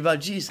teaches you about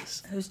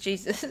Jesus. Who's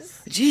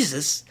Jesus?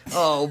 Jesus?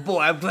 Oh,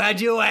 boy, I'm glad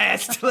you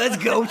asked. Let's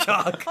go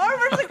talk.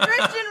 Harper's a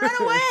Christian.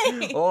 Run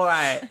away. All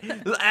right.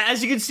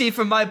 As you can see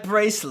from my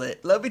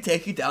bracelet, let me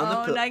take you down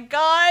the Oh pillar. my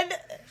God.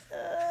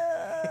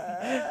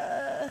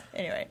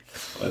 Anyway.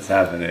 What's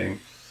happening?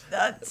 Tim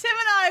and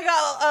I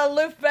got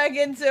looped back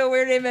into a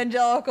weird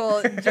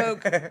evangelical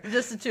joke.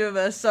 Just the two of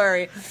us.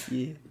 Sorry.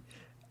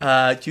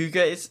 Yeah. Do you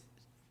guys...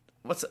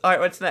 What's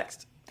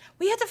next?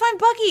 We have to find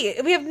Bucky.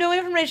 We have no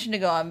information to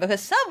go on because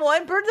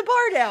someone burned the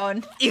bar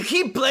down. You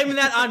keep blaming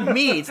that on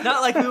me. It's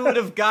not like we would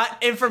have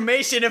got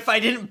information if I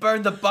didn't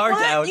burn the bar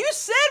down. You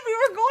said we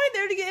were going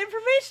there to get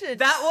information.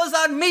 That was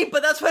on me,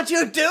 but that's what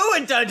you do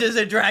in Dungeons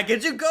and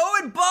Dragons. You go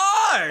in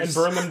bars. And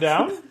burn them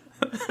down?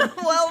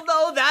 Well,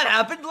 no, that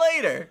happened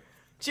later.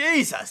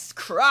 Jesus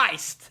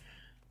Christ.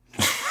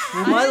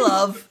 My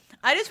love.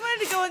 I just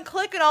wanted to go and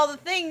click on all the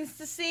things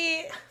to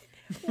see.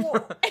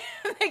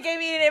 They gave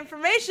me an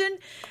information,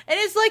 and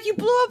it's like you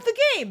blew up the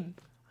game.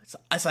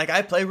 It's like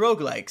I play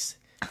roguelikes,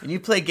 and you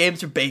play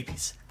games for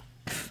babies.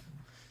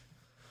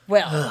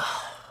 Well.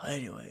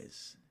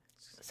 Anyways.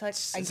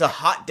 It's a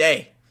hot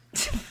day.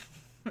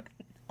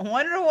 I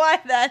wonder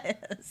why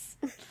that is.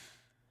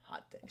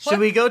 Should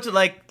we go to,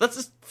 let's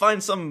just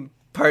find some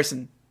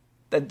person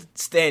that's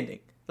standing.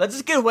 Let's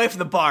just get away from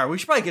the bar. We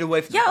should probably get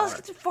away from the bar. Yeah, let's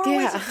get to far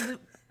away. So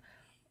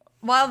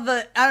while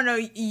the, I don't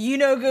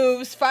know,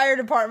 Goose Fire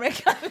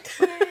Department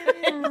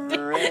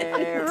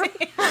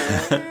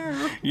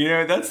You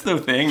know, that's the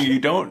thing. You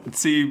don't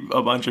see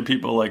a bunch of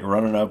people,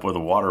 running up with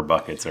water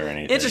buckets or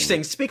anything.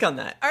 Interesting. Speak on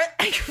that.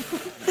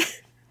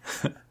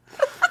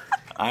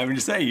 I'm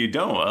just saying, you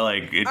don't. Are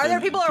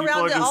there people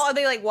around it all? Are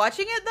they,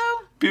 watching it, though?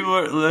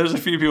 There's a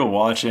few people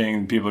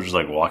watching. People are just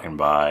like walking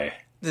by.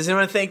 Does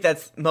anyone think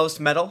that's most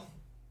metal?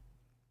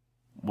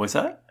 What's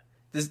that?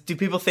 Do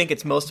people think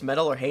it's most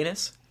metal or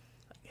heinous?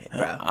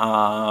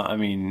 I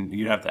mean,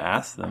 you'd have to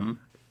ask them.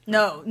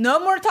 No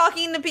more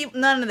talking to people.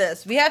 None of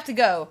this. We have to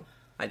go.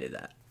 I did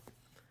that.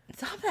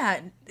 Stop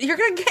that! You're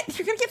gonna get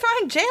thrown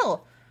in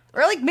jail,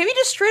 or like maybe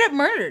just straight up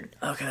murdered.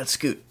 Okay, let's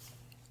scoot.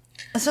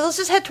 So let's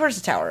just head towards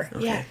the tower.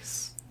 Okay.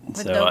 Yes. With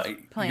So no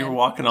plan. you're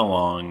walking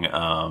along.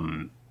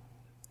 Are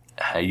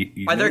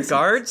there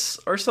guards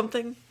or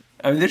something?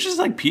 I mean, there's just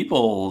like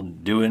people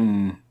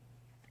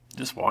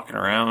just walking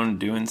around,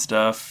 doing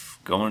stuff,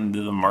 going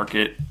to the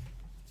market. Do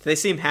they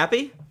seem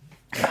happy?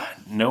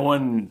 No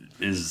one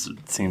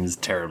seems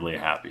terribly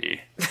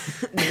happy.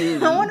 I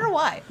wonder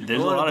why. There's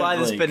I a want lot to buy of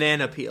this like,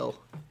 banana peel.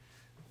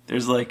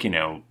 There's like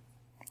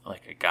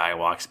like a guy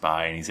walks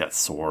by and he's got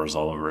sores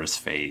all over his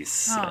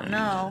face. Oh and,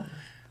 no.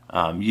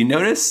 You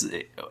notice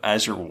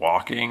as you're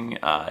walking,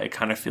 it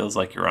kind of feels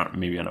like you're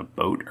maybe on a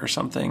boat or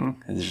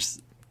something. It's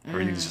just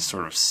everything's just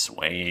sort of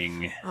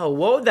swaying. Oh,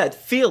 what would that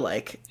feel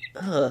like?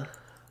 Ugh.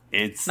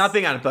 It's not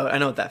being on a boat. I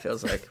know what that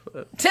feels like.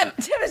 Tim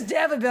has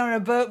definitely been on a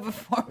boat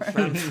before.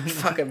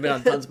 Fuck, I've been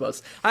on tons of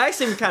boats. I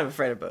actually am kind of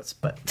afraid of boats,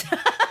 but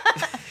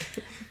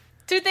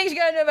Two things you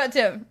gotta know about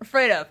Tim: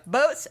 afraid of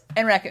boats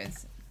and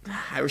raccoons.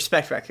 I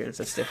respect raccoons.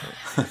 That's different.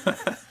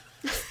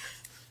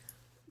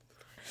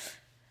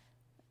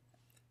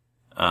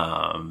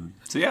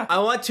 So yeah, I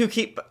want to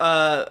keep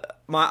my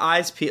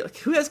eyes peeled.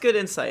 Who has good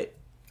insight?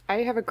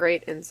 I have a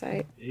great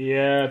insight.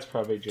 Yeah, it's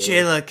probably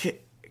Jayla. Jayla,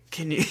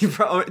 can you?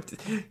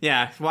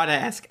 Yeah, why'd I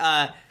ask?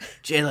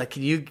 Jayla,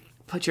 can you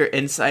put your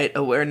insight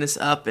awareness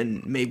up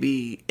and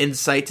maybe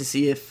insight to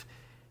see if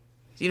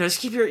just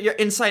keep your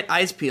insight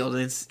eyes peeled,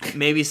 and it's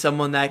maybe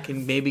someone that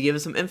can maybe give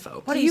us some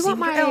info. What do you want,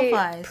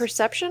 my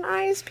perception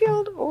eyes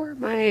peeled or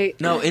my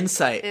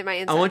insight? My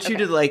insight. I want you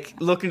to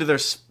look into their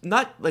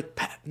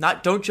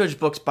not don't judge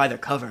books by their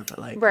cover, but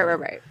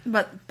right.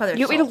 But by their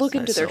you want me to look Their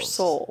into their souls.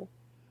 soul.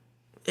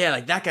 Yeah,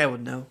 like that guy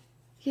would know.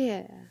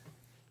 Yeah.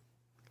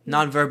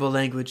 Nonverbal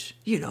language,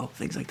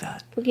 things like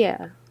that.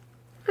 Yeah.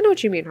 I know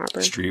what you mean,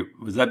 Harper.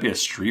 Would that be a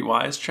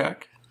streetwise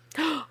check?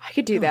 I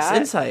could do It's that.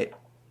 insight.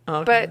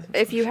 Okay. But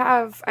if you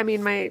have,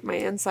 my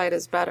insight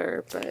is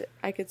better, but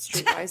I could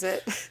streetwise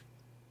it.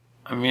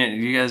 I mean,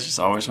 you guys just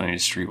always want to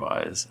use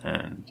streetwise,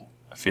 and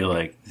I feel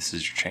like this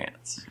is your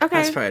chance. Okay.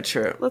 That's probably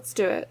true. Let's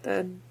do it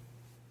then.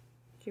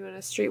 Do you want a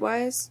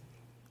streetwise?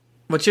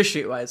 What's your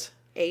streetwise?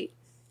 8.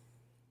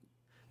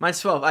 Mine's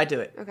 12. I do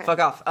it. Okay. Fuck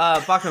off.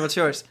 Bachman, what's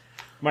yours?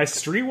 My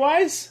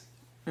streetwise?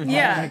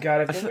 Yeah. Oh my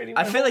god, I've been waiting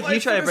I feel like you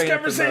try to bring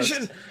up the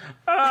conversation.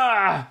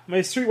 most. My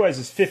streetwise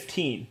is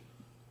 15.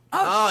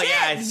 Oh, shit!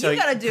 Yeah, so you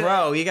gotta do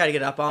bro, it. you gotta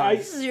get up on.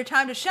 This is your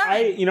time to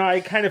shine. I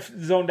kind of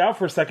zoned out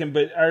for a second,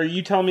 but are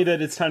you telling me that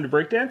it's time to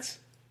breakdance?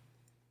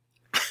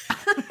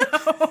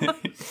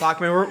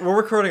 Bachman, we're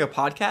recording a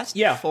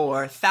podcast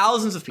for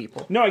thousands of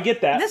people. No, I get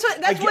that. That's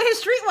what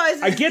his streetwise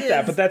is. I get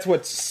that, but that's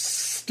what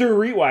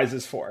streetwise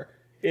is for.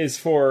 Is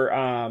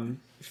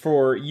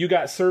for you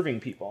got serving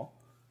people.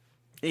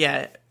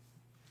 Yeah,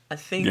 I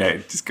think. Yeah,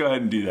 just go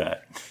ahead and do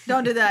that.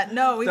 Don't do that.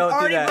 No, we've Don't do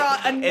already that.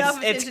 brought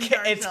enough It's attention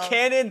to it's ourselves.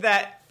 canon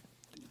that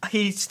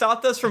he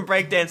stopped us from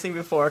breakdancing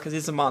before because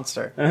he's a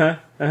monster.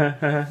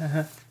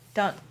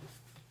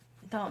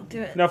 Don't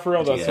do it. No, for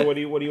real though. Yeah. So what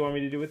do you want me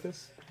to do with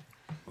this?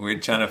 We're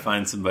trying to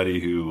find somebody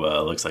who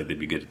looks like they'd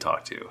be good to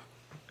talk to.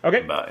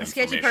 Okay. About A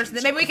sketchy information.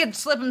 person. Maybe we could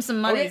slip him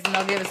some monies and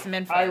they'll give us some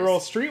info. I roll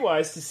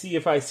streetwise to see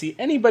if I see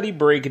anybody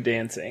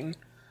breakdancing,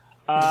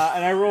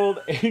 and I rolled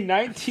a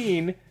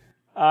 19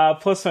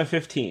 plus my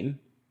 15,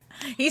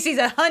 He sees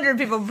 100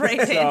 people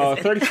breakdancing.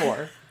 so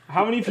 34.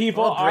 How many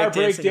people All are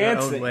breakdancing their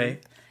own breakdancing? way.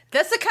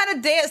 That's the kind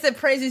of dance that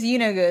praises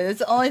good. That's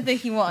the only thing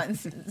he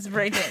wants. Is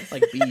breakdance.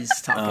 Like bees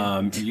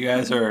talking. You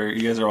guys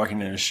are walking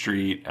down the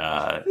street.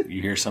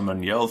 You hear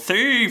someone yell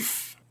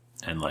 "thief!"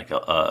 and like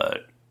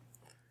a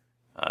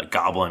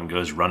goblin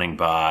goes running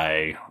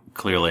by,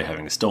 clearly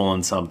having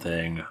stolen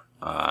something.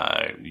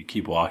 You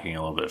keep walking a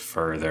little bit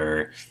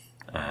further,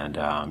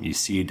 and you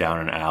see down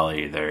an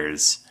alley.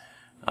 There's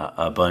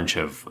a bunch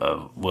of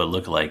what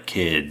look like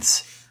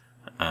kids.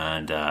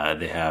 And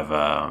they have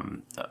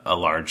a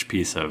large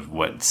piece of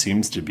what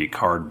seems to be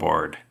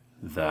cardboard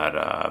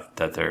that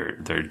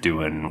they're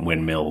doing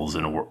windmills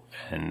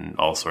and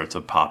all sorts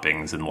of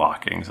poppings and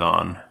lockings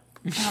on.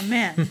 Oh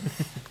man,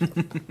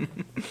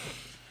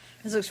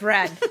 this looks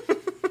rad.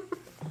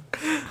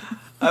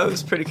 I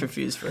was pretty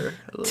confused for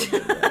a little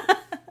bit.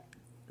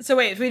 So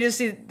wait, if we just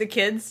see the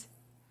kids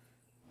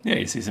Yeah,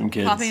 you see some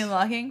kids popping and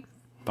locking.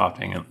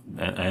 popping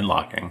and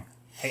locking.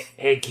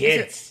 Hey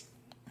kids.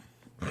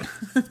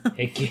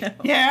 Hey kid.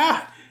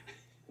 Yeah.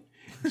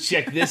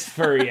 Check this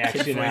furry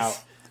action out.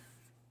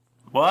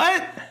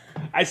 What?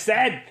 I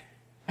said,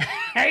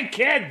 hey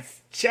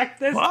kids, check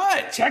this.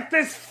 What? Check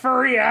this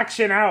furry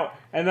action out,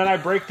 and then I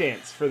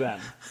breakdance for them.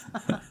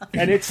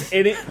 And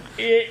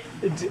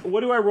what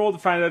do I roll to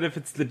find out if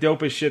it's the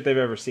dopest shit they've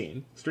ever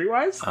seen?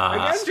 Streetwise?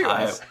 Again,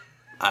 streetwise.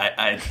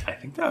 I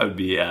think that would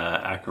be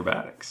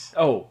acrobatics.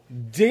 Oh,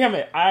 damn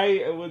it.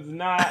 I was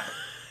not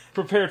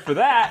prepared for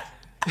that.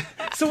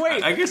 So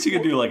wait. I guess you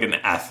could do like an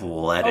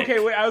athletic. Okay,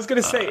 wait, I was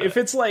going to say, if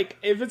it's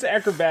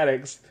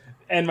acrobatics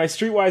and my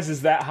Streetwise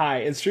is that high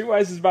and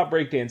Streetwise is about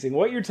breakdancing,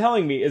 what you're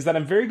telling me is that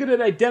I'm very good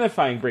at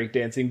identifying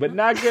breakdancing, but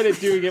not good at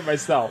doing it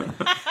myself.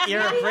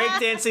 You're a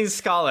breakdancing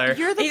scholar.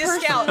 You're the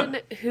person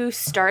who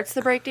starts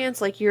the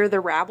breakdance, like you're the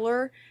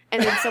rabbler,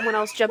 and then someone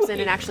else jumps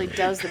in and actually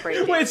does the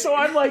breakdance. Wait, so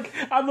I'm like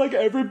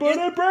everybody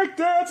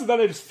breakdance, and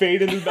then I just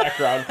fade into the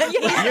background. Then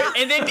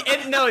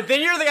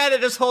you're the guy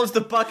that just holds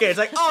the bucket. It's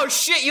like, oh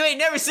shit, you ain't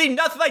never seen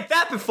nothing like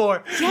that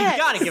before. Yes. You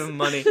gotta give him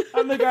money.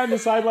 I'm the guy on the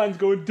sidelines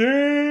going,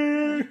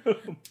 damn.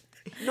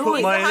 No,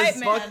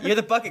 you're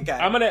the bucket guy.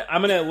 I'm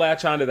gonna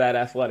latch onto that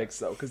athletics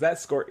though, because that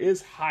score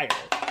is higher.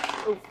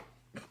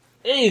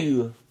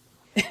 Ew.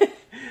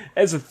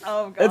 It's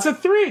a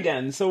 3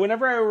 again. So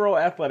whenever I roll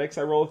athletics,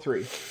 I roll a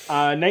 3.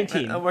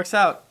 19. That works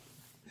out.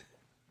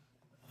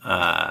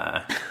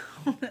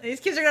 These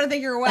kids are gonna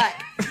think you're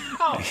whack.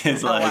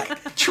 It's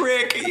like,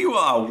 Trick, you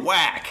are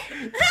whack.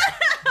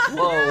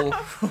 Whoa.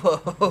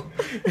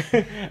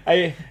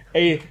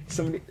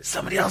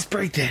 Somebody else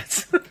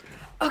breakdance.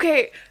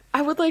 Okay,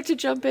 I would like to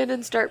jump in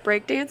and start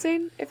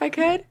breakdancing, if I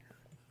could.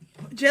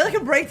 Jayla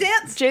can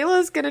breakdance?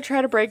 Jayla's gonna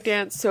try to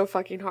breakdance so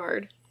fucking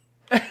hard.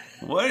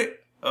 What?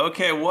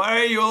 Okay, why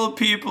are you old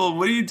people?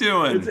 What are you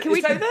doing? Can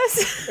we do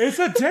this? It's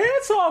a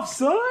dance-off,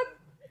 son.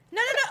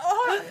 No.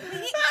 Hold on.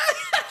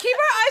 Keep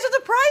our eyes on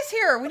the prize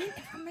here. We need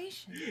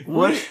information.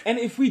 What? And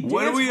if we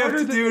what do we have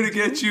to do to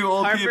get you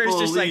old Harper's people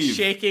to just leave? like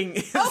shaking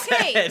his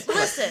Okay, head.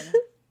 listen.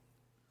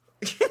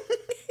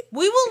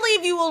 We will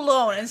leave you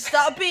alone and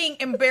stop being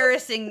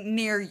embarrassing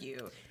near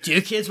you. Do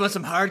you kids want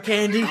some hard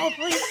candy? Oh,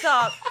 please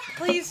stop.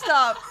 Please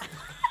stop.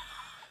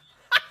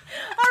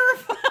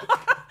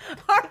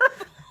 Harper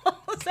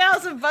pulls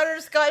out some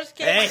butterscotch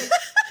candy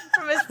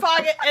from his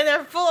pocket, and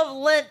they're full of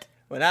lint.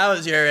 When I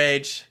was your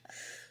age,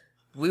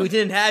 we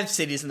didn't have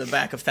cities in the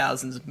back of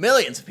thousands of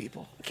millions of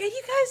people. Can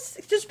you guys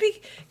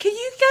can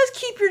you guys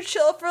keep your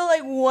chill for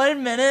like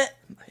 1 minute?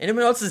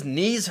 Anyone else's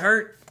knees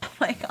hurt? Oh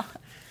my god.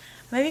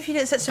 Maybe if you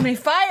didn't set so many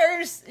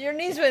fires, your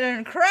knees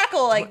wouldn't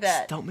crackle like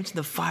that. Don't mention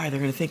the fire. They're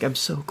going to think I'm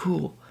so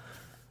cool.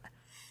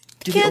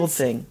 Do Kids, the old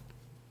thing.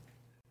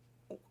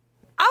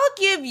 I'll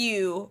give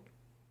you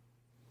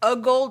a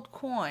gold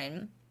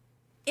coin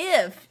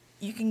if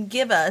you can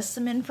give us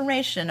some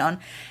information on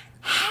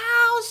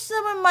how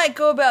someone might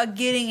go about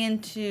getting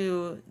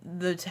into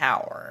the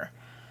tower.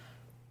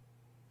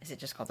 Is it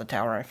just called the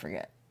tower? I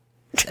forget.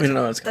 We don't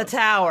know what it's called. The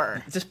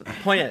tower. Just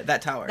point at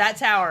that tower. That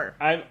tower.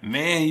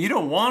 Man, you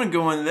don't want to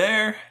go in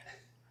there.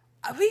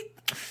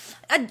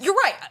 You're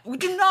right. We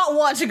do not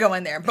want to go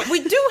in there, but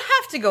we do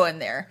have to go in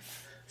there.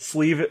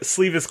 Sleeve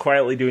is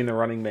quietly doing the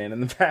Running Man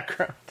in the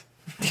background.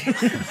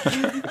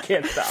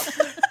 Can't stop.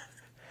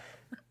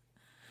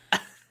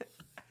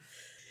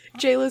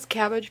 Jayla's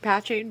cabbage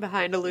patching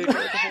behind a luger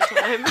the whole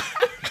time.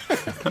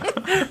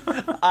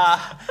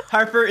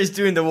 Harper is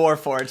doing the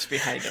Warforged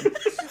behind him.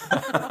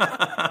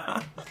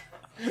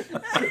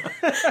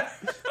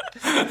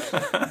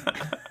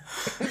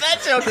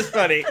 That joke is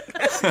funny.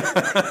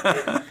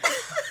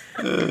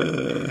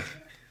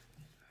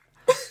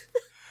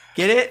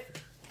 Get it?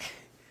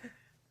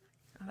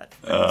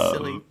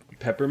 Silly.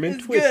 Peppermint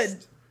It's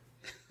twist.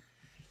 good.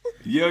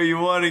 Yo, you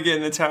want to get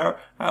in the tower?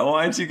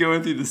 Why don't you go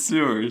in through the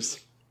sewers?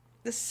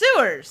 The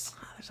sewers.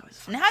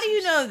 And how do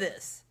you know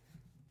this?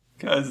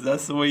 Because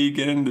that's the way you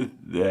get into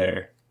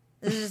there.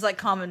 This is like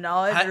common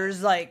knowledge, or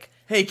is like.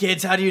 Hey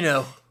kids, how do you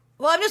know?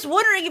 Well, I'm just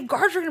wondering if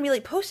guards are going to be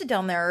like posted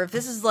down there, or if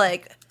this is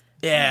like.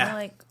 Yeah. You know,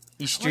 like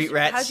You street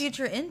rats. How'd you get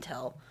your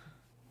intel?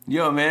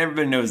 Yo, man,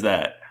 everybody knows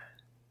that.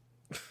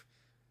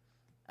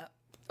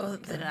 Well,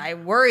 then I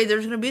worry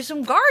there's going to be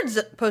some guards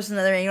posted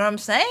in there. You know what I'm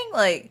saying?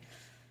 Like,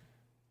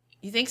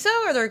 you think so?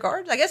 Are there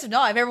guards? I guess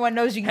not. If everyone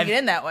knows you can get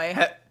in that way.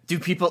 Do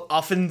people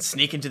often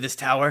sneak into this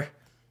tower?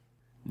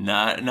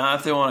 Not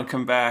if they want to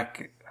come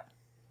back.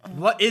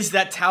 What is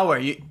that tower?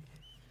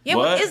 Yeah,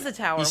 what is the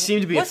tower? You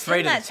seem to be What's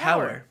afraid in of the that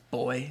tower,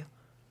 boy.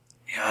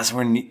 Yeah, that's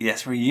where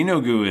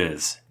Yinogu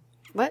is.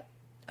 What?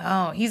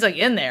 Oh, he's like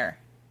in there.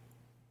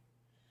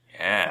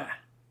 Yeah.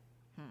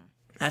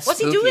 That's What's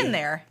spooky. he doing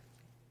there?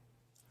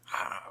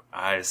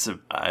 I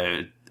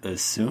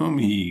assume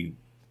he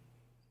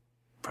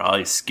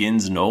probably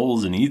skins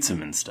gnolls and eats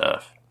them and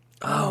stuff.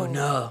 Oh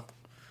no,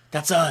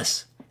 that's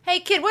us. Hey,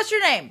 kid, what's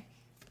your name?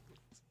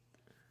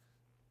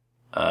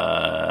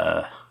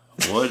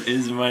 What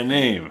is my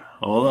name?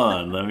 Hold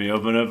on, let me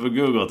open up a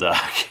Google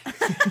Doc.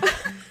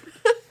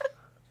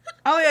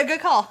 Oh yeah, good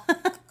call.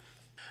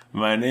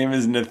 My name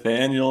is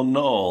Nathaniel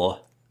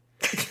Knoll,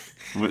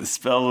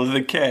 spelled with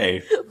a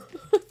K.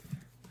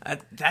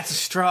 That's a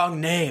strong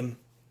name.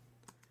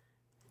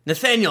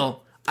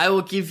 Nathaniel, I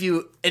will give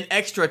you an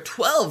extra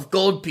 12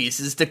 gold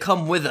pieces to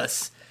come with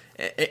us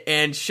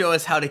and show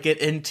us how to get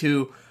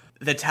into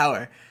the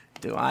tower.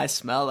 Do I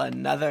smell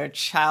another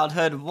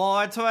childhood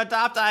war to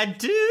adopt? I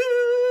do.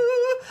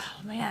 Oh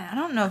man, I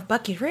don't know if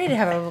Bucky's ready to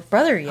have a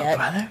brother yet.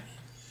 Brother?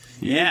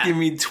 Yeah. Give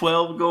me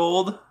 12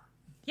 gold.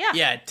 Yeah.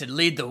 Yeah, to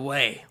lead the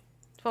way.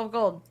 12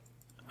 gold.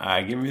 All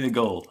right, give me the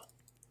gold.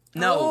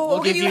 No, Oh,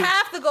 we'll give you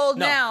half the gold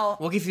now.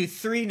 We'll give you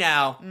 3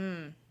 now.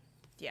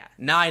 Yeah.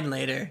 9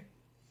 later.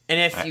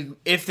 And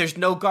if there's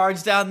no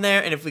guards down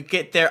there, and if we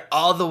get there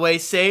all the way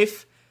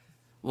safe,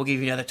 we'll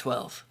give you another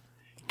 12.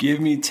 Give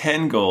me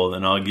 10 gold,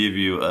 and I'll give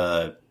you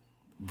a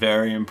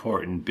very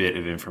important bit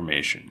of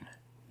information.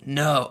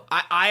 No,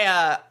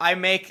 I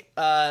make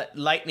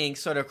lightning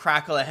sort of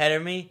crackle ahead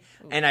of me,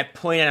 and I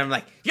point at him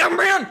like, young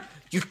man,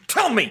 you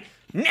tell me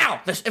now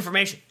this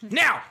information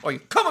now, or you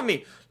come with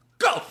me,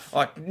 go,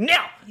 or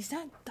now. He's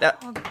not a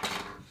dog.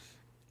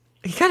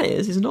 He kind of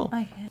is. He's a gnoll.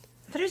 I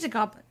thought he was a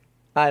goblin.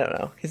 I don't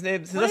know. His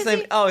last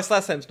name. Oh, his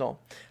last name's Noel.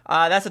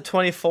 That's a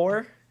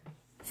 24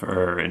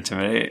 for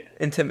intimidate.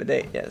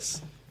 Intimidate,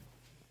 yes.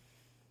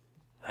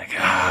 Like,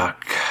 oh,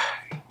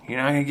 God, you're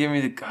not gonna give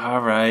me the.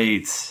 All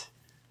right.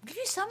 Give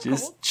you some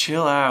Just gold.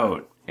 chill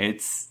out.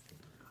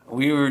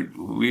 We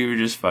were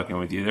just fucking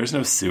with you. There's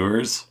no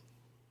sewers.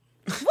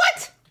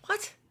 What?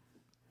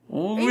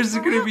 Well, where's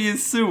there gonna be a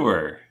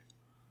sewer?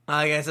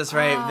 I guess that's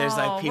right. There's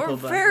like people.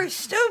 We're very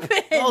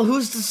stupid. Oh,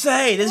 who's to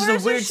say? This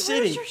is a weird city.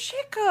 Where's your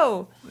shit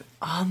go?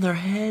 On their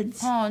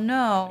heads. Oh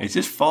no. It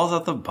just falls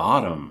out the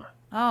bottom.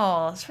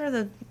 Oh, that's for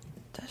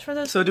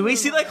those. So do we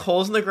see like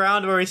holes in the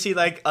ground where we see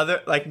like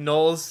other like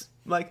gnolls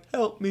like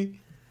help me,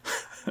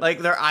 like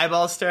their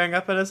eyeballs staring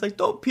up at us like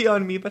don't pee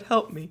on me but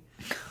help me.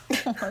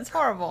 That's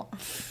horrible.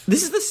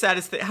 This is the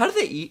saddest thing. How do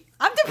they eat?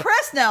 I'm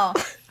depressed now.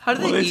 How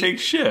do Well, they they eat? take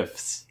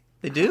shifts.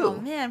 They do. Oh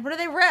man, where do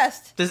they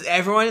rest? Does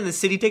everyone in the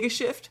city take a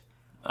shift?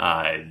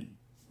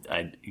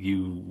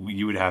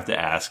 You would have to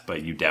ask,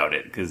 but you doubt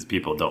it because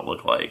people don't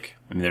look like.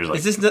 I mean, there's like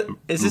is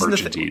this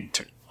merchant-y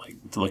like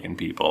looking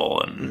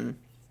people and.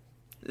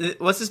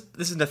 What's this?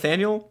 This is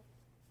Nathaniel.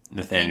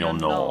 Nathaniel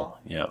Knoll.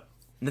 Yep.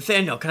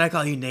 Nathaniel, can I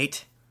call you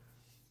Nate?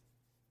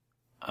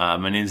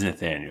 My name's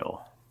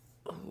Nathaniel.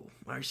 Oh,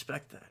 I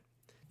respect that.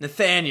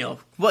 Nathaniel,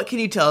 what can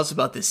you tell us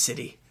about this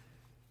city?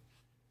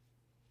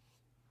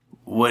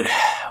 What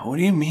do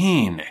you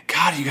mean?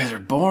 God, you guys are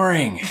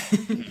boring.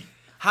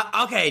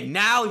 Okay,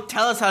 now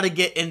tell us how to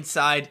get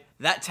inside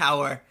that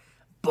tower,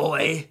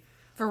 boy.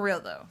 For real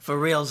though. For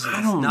realsies.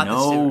 I don't not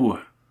know.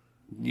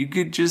 You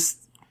could just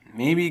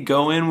maybe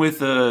go in with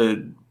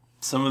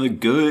some of the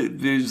good.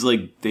 There's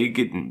like they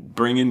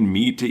bring in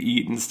meat to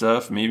eat and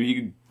stuff. Maybe you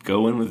could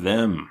go in with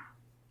them.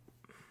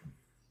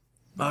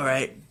 All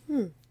right.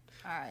 All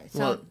right. So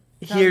Well,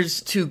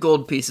 here's 2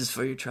 gold pieces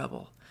for your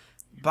trouble.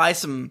 Buy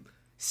some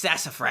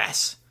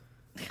sassafras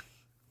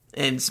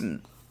and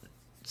some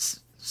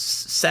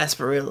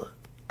sarsaparilla.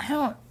 I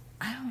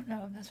don't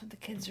know if that's what the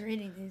kids are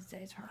eating these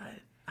days.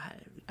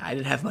 I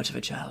didn't have much of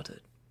a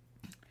childhood.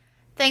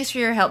 Thanks for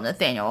your help,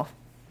 Nathaniel.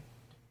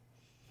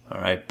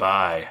 All right,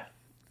 bye.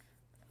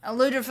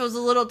 Eludra feels a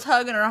little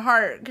tug in her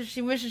heart because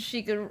she wishes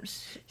she could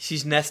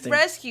She's nesting.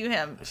 rescue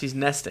him. She's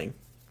nesting.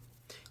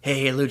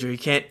 Hey, Eludra,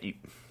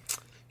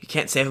 you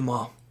can't save them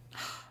all.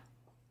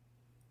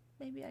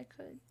 Maybe I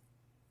could.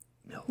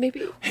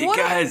 Maybe. Hey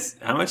guys,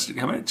 how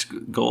much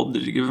gold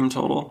did you give him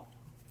total?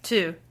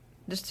 2.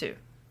 Just 2.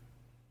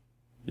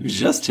 It was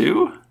just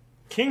 2.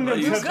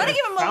 Kingdoms We were have gonna been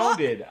give him a lot.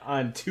 founded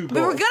on 2 gold.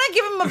 We were gonna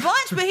give him a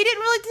bunch, but he didn't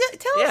really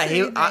tell us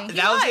anything.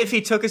 that was if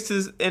he took us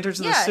to the entrance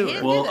of the Yeah, he sewer.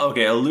 didn't Well,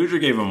 okay,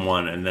 Eludra gave him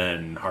 1, and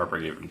then Harper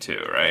gave him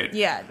 2, right?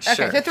 Yeah.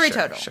 Okay, so 3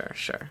 total.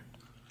 Sure.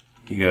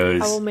 He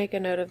goes. I will make a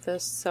note of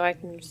this so I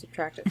can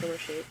subtract it from the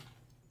sheet.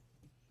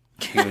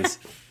 He goes.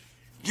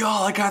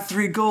 Y'all, I got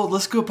 3 gold.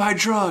 Let's go buy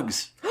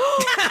drugs.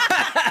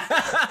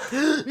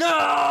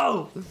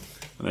 No!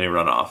 And they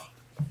run off.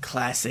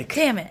 Classic.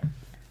 Damn it.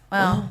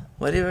 Well,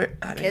 whatever.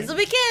 Kids will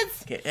be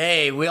kids. Okay,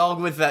 hey, we all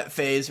with that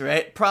phase,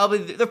 right?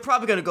 They're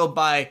probably gonna go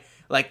buy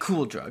like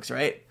cool drugs,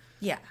 right?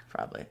 Yeah.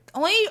 Probably.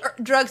 Only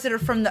drugs that are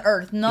from the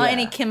earth, not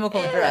any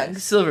chemical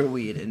drugs. Silver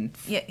weed and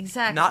Yeah,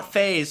 exactly. not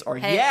phase or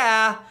Hey.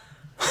 yeah.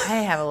 I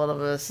have a little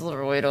bit of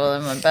silver weed oil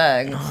in my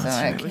bag. so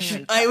I We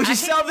should, can't- hey, we I should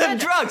sell them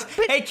can't- drugs.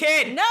 Hey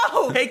kid.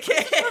 No. Hey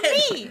kid. For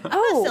me. I'm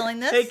not selling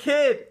this. Hey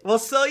kid. We'll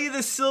sell you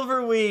the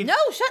silver weed. No,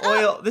 shut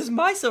oil. up. This is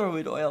my silver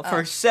weed oil Oh.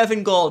 for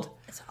 7 gold.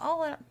 It's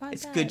all in my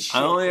It's bag. good shit.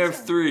 I only have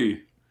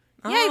 3.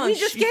 Yeah, we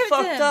just gave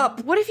it to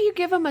him. What if you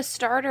give him a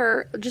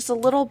starter, just a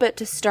little bit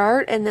to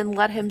start, and then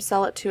let him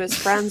sell it to his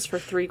friends for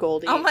 3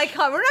 gold each? Oh my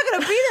god, we're not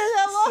gonna be there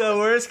that long. So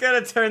we're just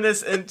gonna turn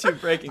this into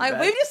Breaking Like,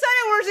 Bad. we've decided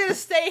we're just gonna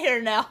stay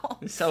here now.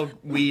 Sell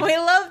weed. We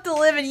love to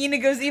live in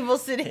Unigo's evil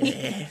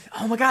city.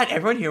 Oh my god,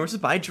 everyone here wants to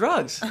buy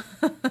drugs.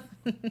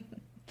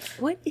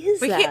 What is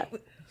we that?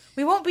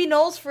 We won't be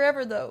gnolls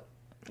forever though.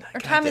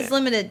 Our time is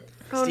Goddamn. limited.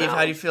 Steve,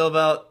 how do you feel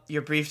about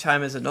your brief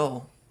time as a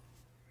gnoll?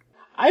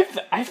 I've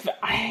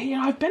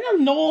been a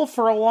gnoll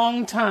for a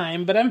long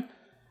time, but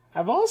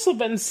I've also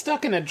been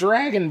stuck in a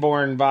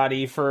dragonborn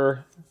body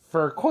for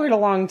quite a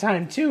long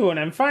time too, and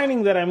I'm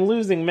finding that I'm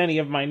losing many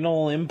of my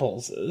gnoll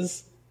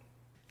impulses.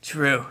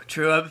 True.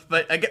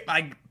 But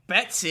I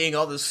bet seeing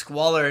all the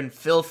squalor and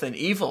filth and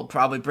evil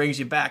probably brings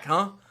you back,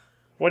 huh?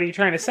 What are you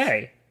trying to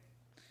say?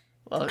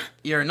 Well,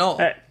 you're a Knoll.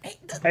 The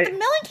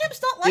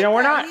Mellencamp's not like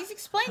we're that. not. He's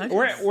explained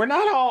We're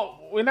not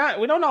all. We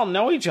don't all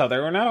know each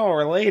other. We're not all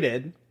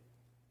related.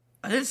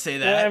 I didn't say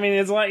that. I mean,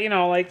 it's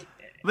like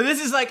But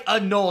this is like a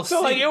Knoll.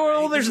 So city.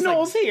 there's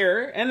Knolls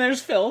here, and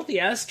there's filth.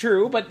 Yes,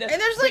 true. But and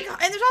there's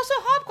also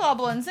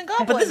hobgoblins and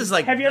goblins. But this is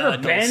like have you ever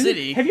Knoll been?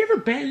 City. Have you ever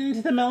been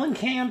to the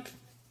Mellencamp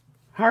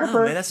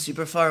Harbor? Oh, man, that's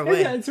super far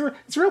away. It's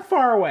real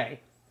far away.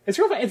 It's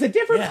a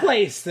different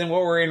place than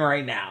what we're in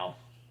right now.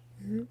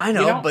 I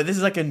know, but this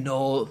is like a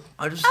Knoll.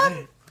 I'm just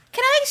saying.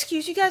 Can I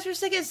excuse you guys for a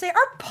second and say,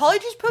 are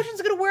polyjuice potions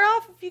going to wear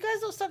off if you guys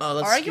don't stop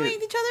let's arguing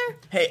skip. with each other?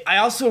 Hey, I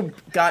also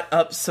got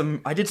up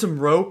I did some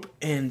rope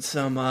and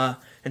some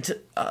and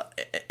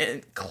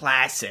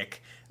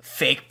classic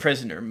fake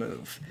prisoner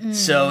move.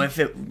 So if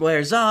it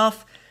wears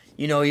off,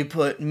 you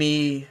put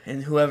me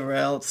and whoever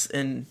else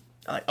in.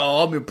 Like,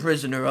 oh, I'm your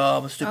prisoner. Oh,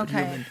 I'm a stupid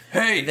human.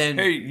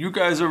 Hey, you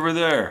guys over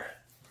there.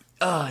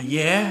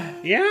 Yeah.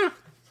 Yeah.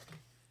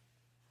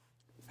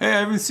 Hey, I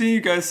haven't seen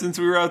you guys since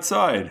we were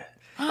outside.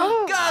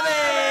 Oh,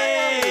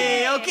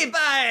 Gabi! Okay,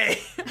 bye.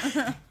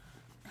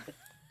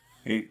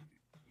 Hey,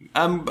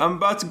 I'm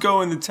about to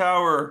go in the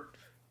tower.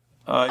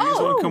 You guys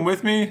want to come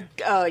with me?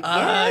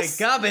 Yes.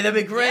 Gabi, that'd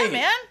be great. Yeah,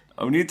 man.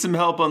 I need some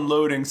help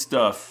unloading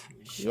stuff.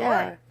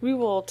 Yeah, we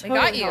will totally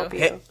got you. help you.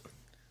 Hey,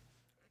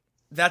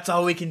 that's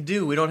all we can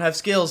do. We don't have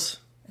skills.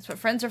 That's what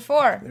friends are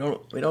for.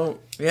 We don't.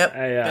 Yep.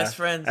 Best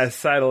friends. I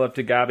sidle up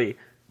to Gabi.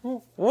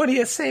 What do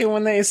you say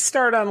when they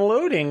start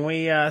unloading?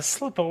 We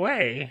slip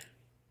away.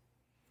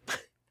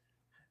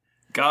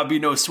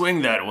 Gabi no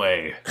swing that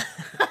way.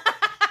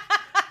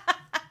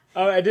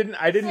 Oh, I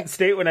didn't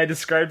state when I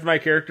described my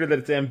character that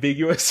it's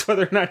ambiguous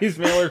whether or not he's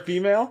male or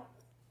female.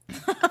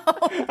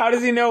 How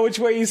does he know which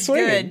way he's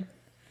swinging?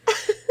 Good.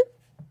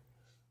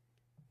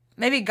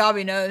 Maybe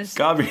Gabi knows.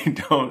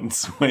 Gabi don't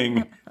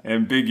swing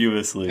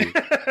ambiguously.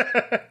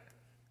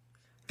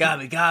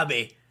 Gabi.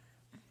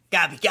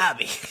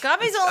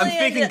 Gabi's only. I'm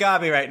thinking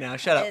Gabi right now.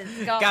 Shut up.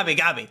 Gabi.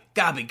 Gabi.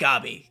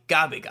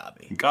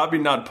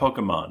 Gabi not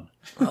Pokemon.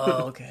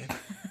 Oh, okay.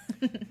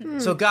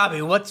 So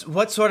Gabi,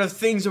 what sort of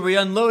things are we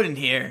unloading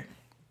here?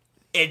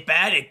 It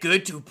bad, it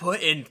good to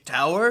put in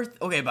tower?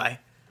 Okay, bye.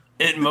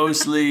 It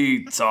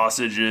mostly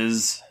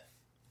sausages.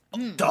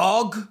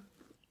 Dog,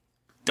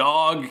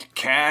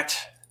 cat,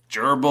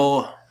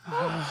 gerbil.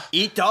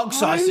 Eat dog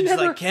sausage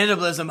like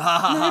cannibalism. Ha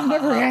ha ha. I've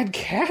never had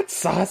cat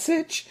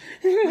sausage.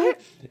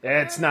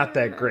 It's not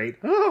that great.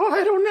 Oh,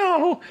 I don't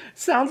know.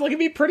 Sounds like it'd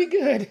be pretty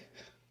good.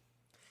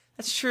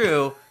 That's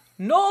true.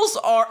 Knolls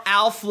are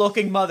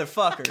Alf-looking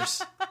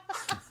motherfuckers.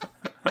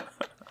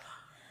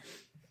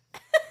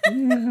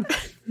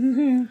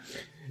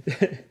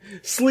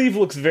 Sleeve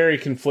looks very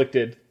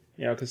conflicted,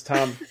 because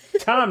Tom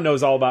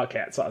knows all about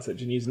cat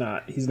sausage, and he's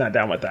not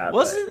down with that.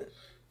 Wasn't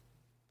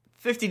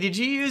 50? Did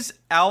you use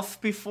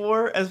Alf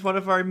before as one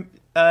of our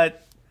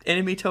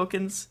enemy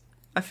tokens?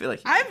 I feel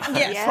like that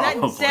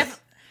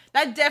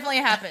definitely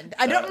happened.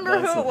 I don't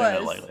remember who it was.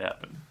 That likely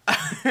happened.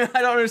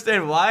 I don't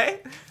understand why.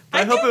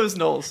 I hope it was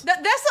Knolls.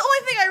 That's the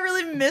only thing I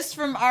really missed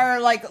from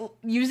our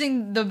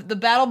using the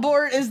battle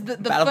board is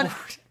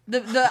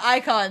the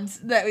icons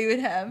that we would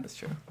have. That's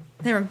true.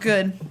 They were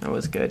good. That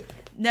was good.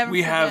 Never.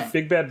 We have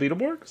Big Bad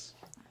Beetleborgs.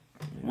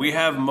 We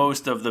have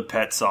most of the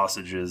pet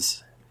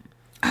sausages.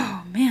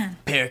 Oh man.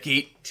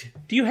 Parakeet.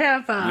 Do you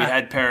have? We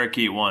had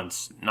parakeet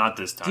once, not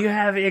this time. Do you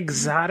have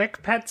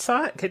exotic pet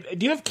sausage?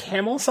 Do you have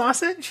camel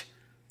sausage?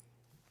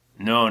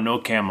 No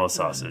camel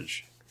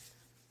sausage.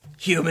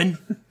 Human.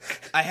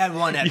 I had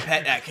one at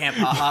camp.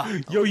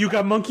 Haha. Yo, you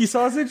got monkey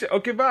sausage?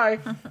 Okay, bye.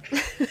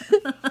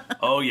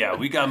 Oh yeah,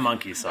 we got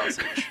monkey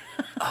sausage.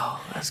 Oh,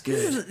 that's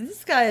good.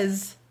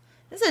 This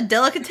is a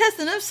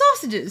delicatessen of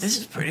sausages. This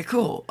is pretty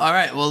cool. All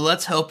right, well,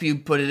 let's help you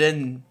put it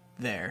in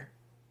there.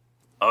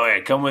 All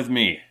right, come with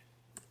me.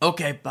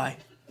 Okay, bye.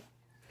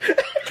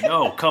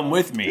 No, come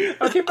with me.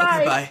 Okay, bye.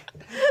 Okay, bye.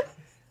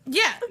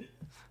 Yeah.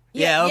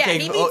 Yeah, okay.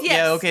 he means yes.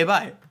 Yeah, okay,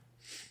 bye.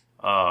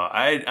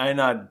 I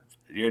not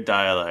your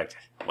dialect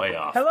way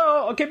off.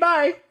 Hello. Okay,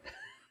 bye.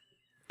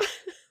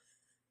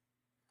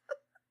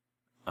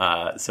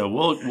 So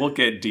we'll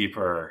get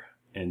deeper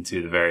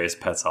into the various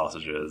pet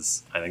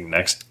sausages. I think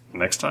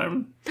next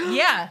time.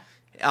 Yeah.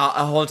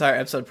 A whole entire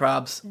episode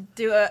probs.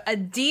 Do a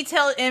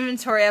detailed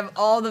inventory of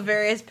all the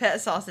various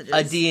pet sausages.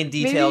 A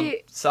detailed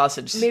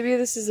sausage. Maybe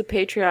this is a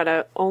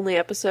Patreon only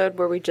episode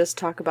where we just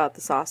talk about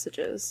the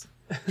sausages.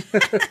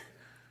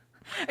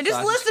 And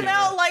just list them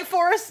out like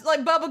Forrest,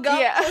 like Bubba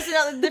Gump, listing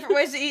out the different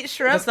ways to eat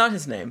shrimp. That's not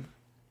his name.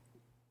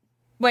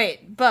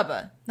 Wait,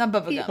 Bubba, not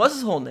Bubba Gump. What's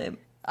his whole name?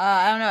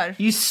 I don't know.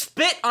 You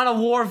spit on a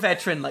war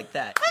veteran like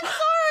that. I'm sorry.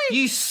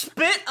 You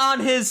spit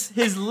on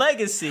his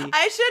legacy.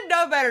 I should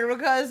know better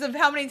because of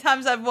how many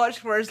times I've watched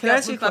Forrest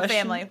Gump with my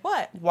family.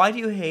 What? Why do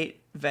you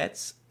hate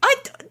vets? I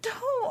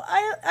don't.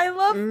 I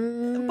love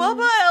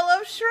Bubba. I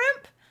love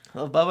shrimp. I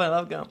love Bubba. I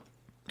love Gump.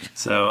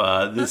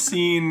 So the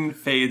scene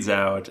fades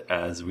out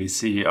as we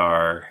see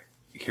our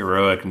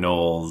heroic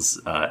Knolls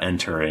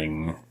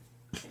entering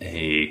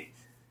a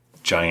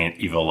giant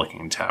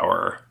evil-looking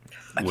tower.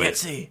 I can't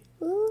see.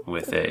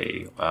 with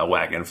a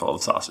wagon full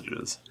of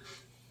sausages.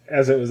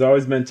 As it was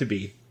always meant to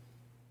be.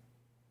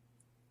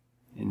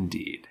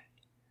 Indeed.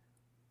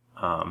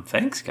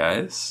 Thanks,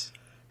 guys.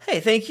 Hey,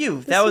 thank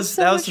you. That was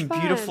some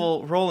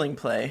beautiful rolling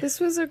play. This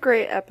was a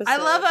great episode. I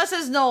love us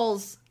as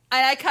Knowles.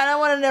 I kind of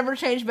want to never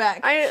change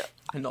back. I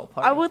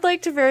would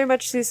like to very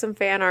much see some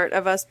fan art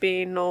of us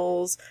being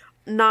Knowles.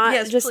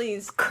 Not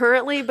just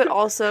currently, but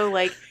also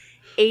like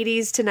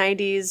 80s to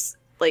 90s,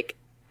 like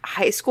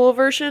high school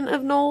version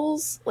of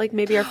Knowles. Like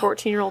maybe our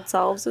 14-year-old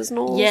selves as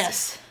Knowles.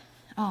 Yes.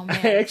 Oh man.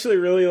 I actually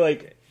really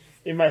like,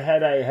 in my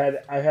head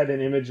I had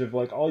an image of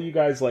like all you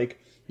guys like,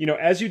 you know,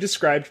 as you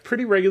described,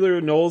 pretty regular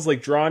Knowles,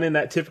 like drawn in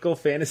that typical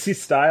fantasy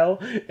style,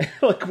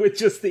 like with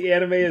just the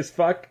anime as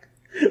fuck,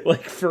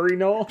 like furry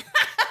Knoll.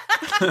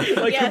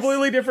 Like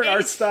completely different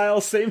art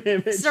style, same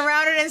image.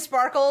 Surrounded in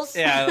sparkles.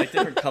 Yeah, like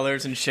different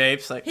colors and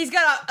shapes. Like he's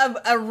got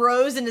a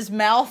rose in his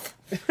mouth.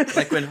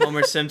 Like when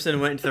Homer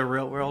Simpson went into the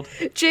real world.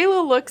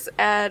 J-Lo looks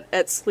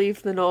at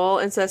Sleeve the Knoll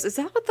and says, "Is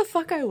that what the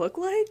fuck I look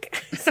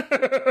like?"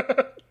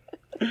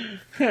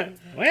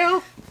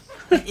 Well,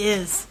 it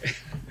is.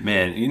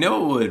 Man, you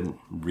know what would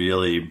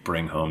really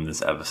bring home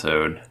this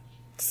episode?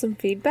 Some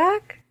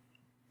feedback?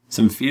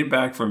 Some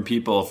feedback from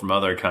people from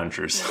other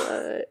countries.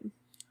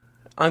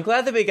 I'm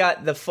glad that we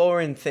got the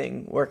foreign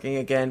thing working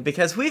again,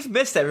 because we've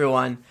missed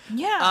everyone.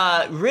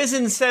 Yeah.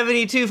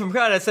 Risen72 from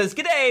Canada says,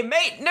 "G'day,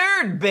 mate,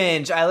 Nerd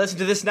Binge. I listen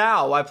to this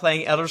now while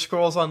playing Elder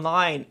Scrolls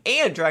Online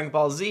and Dragon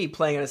Ball Z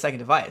playing on a second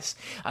device.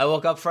 I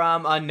woke up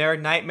from a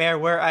nerd nightmare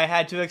where I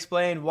had to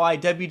explain why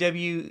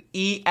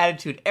WWE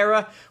Attitude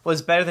Era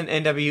was better than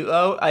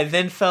NWO. I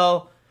then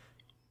fell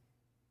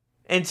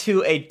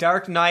into a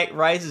Dark Knight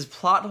Rises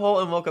plot hole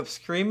and woke up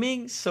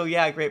screaming. So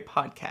yeah, great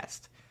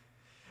podcast."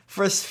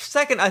 For a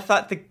second, I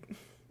thought,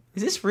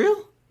 is this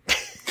real?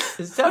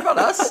 Is that about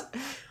us?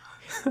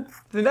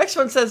 The next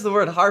one says the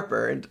word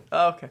Harper. And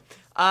okay.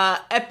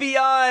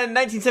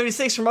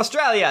 Epion1976 from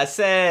Australia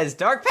says,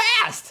 "Dark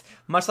past!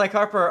 Much like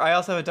Harper, I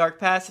also have a dark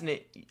past, and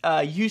it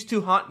used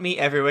to haunt me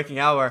every waking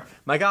hour.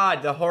 My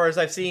God, the horrors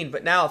I've seen.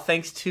 But now,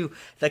 thanks to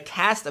the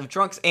cast of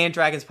Drunks and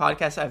Dragons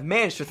podcast, I've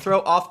managed to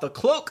throw off the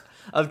cloak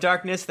of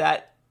darkness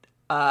that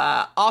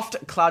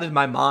oft clouded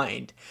my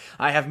mind.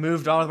 I have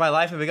moved on with my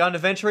life and begun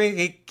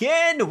adventuring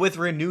again with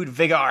renewed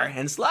vigor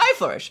and sly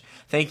flourish.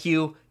 Thank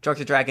you, Drunk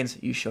the Dragons.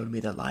 You showed me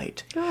the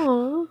light."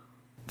 Aww.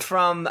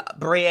 From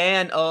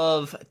Brienne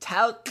of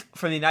Talc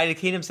from the United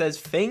Kingdom says,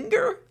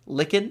 "Finger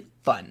licking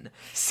fun."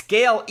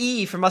 Scale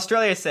E from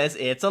Australia says,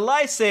 "It's a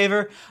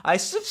lifesaver. I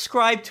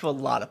subscribe to a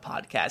lot of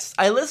podcasts.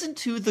 I listen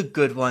to the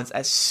good ones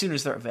as soon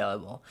as they're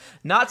available.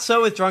 Not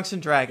so with Drunks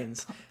and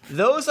Dragons.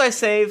 Those I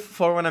save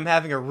for when I'm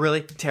having a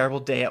really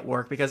terrible day at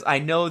work because I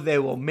know they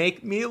will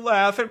make me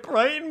laugh and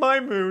brighten my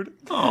mood."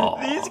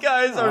 Aww. These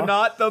guys are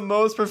not the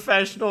most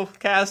professional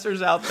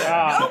casters out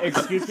there.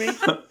 Excuse me?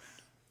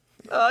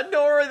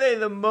 Nor are they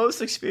the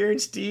most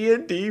experienced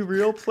D&D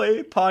real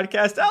play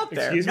podcast out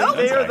there. Excuse me?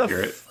 They That's are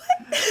accurate.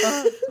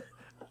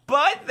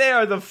 but they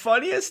are the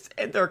funniest,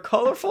 and their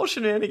colorful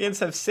shenanigans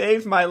have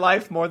saved my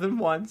life more than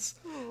once.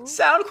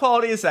 Sound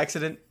quality is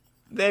excellent.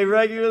 They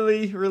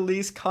regularly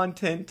release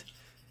content.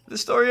 The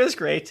story is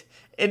great.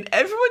 And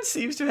everyone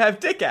seems to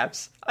have dick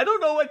abs. I don't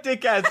know what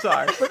dick abs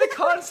are, but the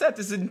concept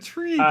is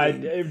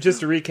intriguing. Just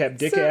to recap,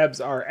 dick abs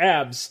are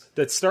abs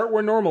that start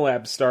where normal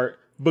abs start,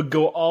 but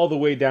go all the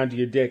way down to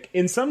your dick.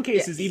 In some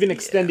cases, even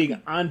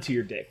extending onto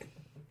your dick.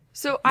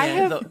 So I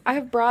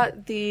have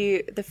brought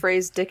the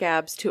phrase dick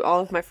abs to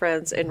all of my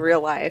friends in real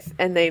life,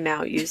 and they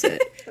now use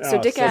it.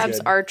 So dick abs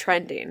are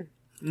trending.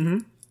 Mm-hmm.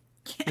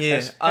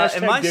 Yeah,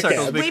 in my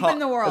circles, we call in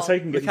the world. That's how you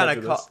can get we kind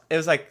of call it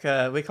was like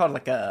we called it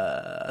like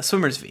a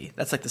swimmer's V.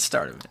 That's like the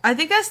start of it. I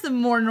think that's the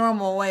more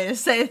normal way to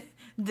say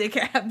dick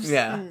abs.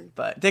 Yeah,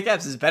 but dick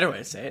abs is a better way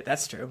to say it.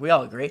 That's true. We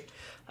all agree.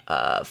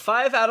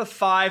 5 out of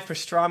 5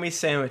 pastrami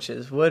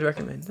sandwiches. Would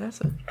recommend. That's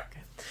okay.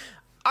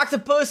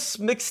 Octopus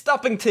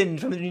McStuffington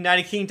from the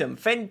United Kingdom.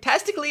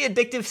 Fantastically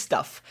addictive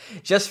stuff.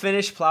 Just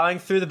finished plowing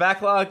through the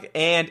backlog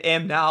and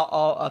am now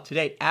all up to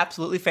date.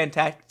 Absolutely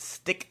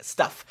fantastic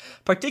stuff.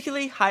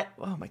 Particular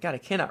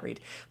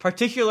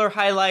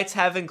highlights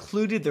have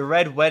included the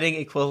Red Wedding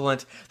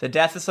equivalent, the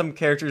death of some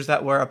characters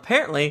that were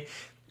apparently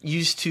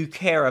used to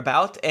care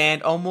about,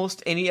 and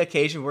almost any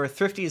occasion where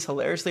Thrifty is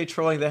hilariously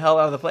trolling the hell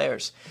out of the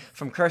players.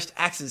 From Cursed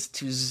Axes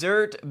to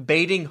Zerd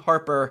baiting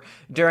Harper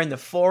during the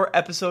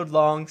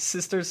 4-episode-long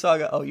Sister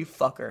Saga. Oh, you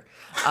fucker.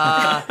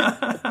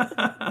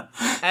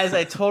 As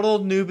a total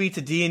newbie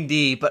to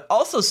D&D, but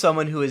also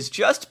someone who is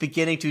just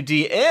beginning to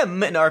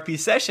DM an RP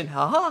session.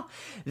 Haha.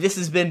 This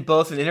has been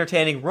both an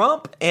entertaining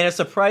romp and a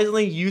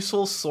surprisingly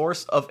useful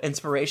source of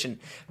inspiration.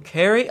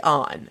 Carry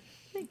on.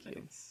 Thank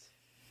you.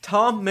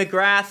 Tom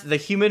McGrath, the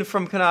human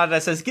from Canada,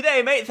 says,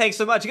 "G'day, mate. Thanks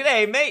so much.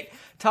 G'day, mate."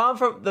 Tom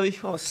from the...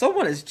 Oh,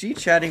 someone is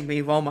G-chatting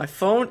me while my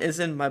phone is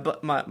in my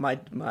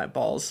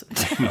balls.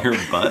 Your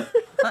butt?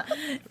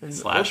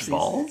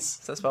 /balls?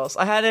 Says balls.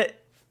 I had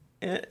it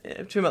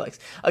between my legs.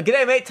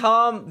 G'day, mate.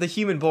 Tom, the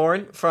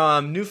human-born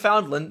from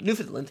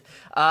Newfoundland.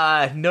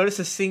 Notice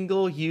a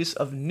single use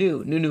of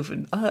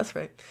Newfoundland. Oh, that's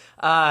right.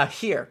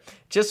 Here.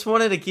 Just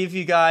wanted to give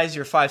you guys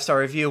your 5-star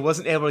review.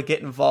 Wasn't able to get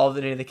involved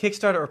in any of the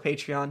Kickstarter or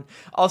Patreon.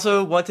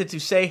 Also wanted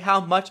to say how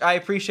much I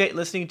appreciate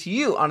listening to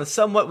you on a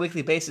somewhat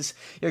weekly basis.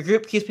 Your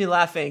group keeps me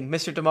laughing.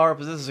 Mr. DeMaro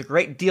possesses a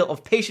great deal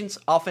of patience,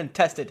 often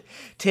tested.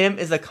 Tim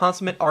is a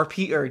consummate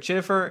RPer.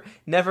 Jennifer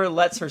never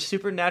lets her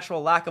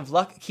supernatural lack of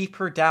luck keep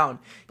her down.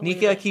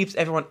 Nika keeps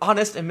everyone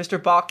honest, and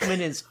Mr.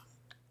 Bachman is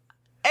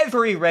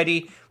ever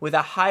ready with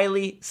a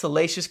highly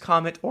salacious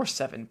comment or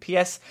 7.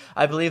 P.S.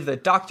 I believe the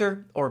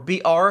Doctor or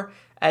BR,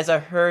 as I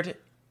heard,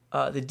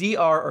 the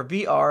DR or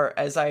BR,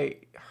 as I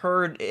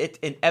heard it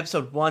in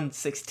episode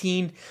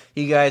 116,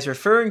 you guys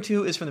referring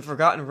to is from the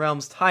Forgotten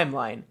Realms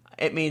timeline.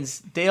 It means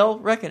Dale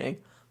Reckoning.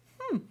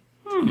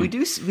 We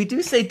do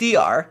say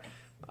DR,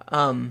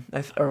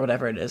 or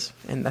whatever it is,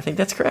 and I think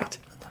that's correct.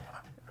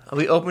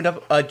 We opened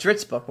up a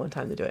Dritz book one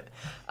time to do it.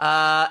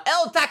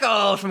 El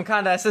Taco from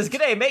Conda says,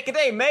 G'day, mate.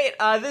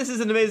 This is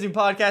an amazing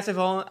podcast.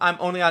 I'm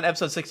only on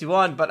episode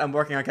 61, but I'm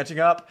working on catching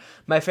up.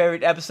 My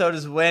favorite episode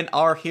is when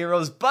our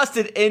heroes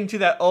busted into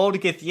that old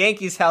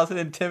Githyanki's house and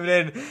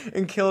intimidated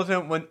and killed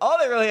him when all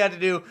they really had to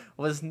do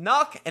was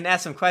knock and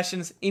ask some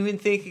questions. Even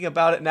thinking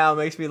about it now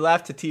makes me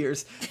laugh to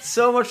tears.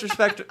 So much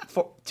respect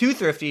to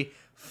Thrifty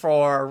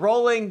for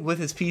rolling with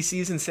his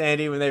PC's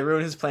insanity when they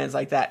ruin his plans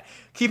like that.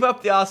 Keep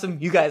up the awesome,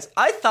 you guys.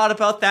 I thought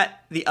about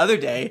that the other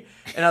day,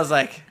 and I was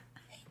like,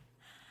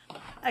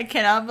 I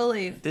cannot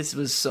believe this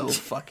was so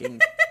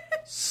fucking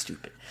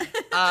stupid.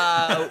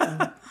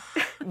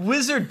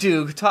 Wizard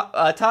Duke,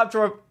 top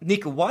drawer,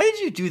 Nika. Why did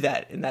you do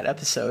that in that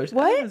episode?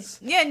 What?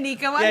 Yeah,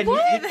 Nika. Why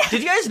did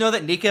did you guys know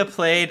that Nika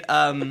played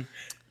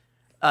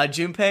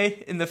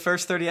Junpei in the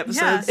first 30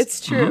 episodes? Yeah,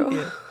 it's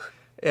true.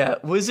 Yeah,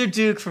 Wizard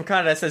Duke from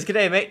Canada says,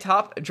 G'day, mate.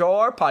 Top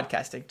drawer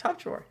podcasting. Top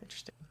drawer.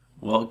 Interesting.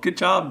 Well, good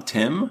job,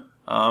 Tim.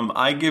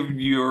 I give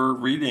your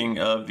reading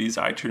of these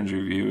iTunes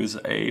reviews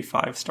a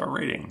 5-star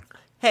rating.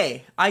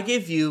 Hey, I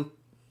give you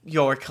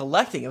your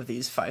collecting of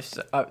these 5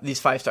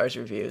 stars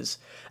reviews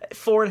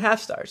 4.5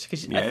 stars.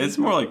 Yeah, it's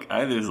more like,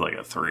 I think it's like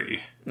a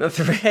 3. A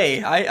 3.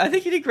 Hey, I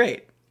think you did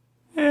great.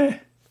 It's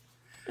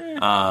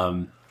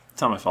not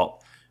my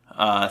fault.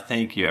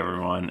 Thank you,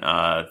 everyone.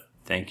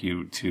 Thank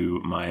you to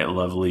my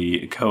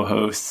lovely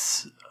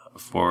co-hosts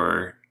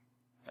for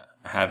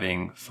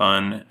having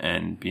fun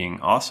and being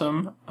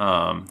awesome.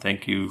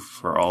 Thank you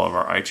for all of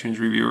our iTunes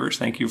reviewers.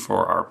 Thank you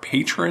for our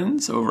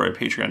patrons over at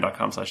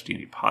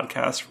patreon.com/D&D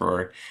podcast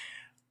for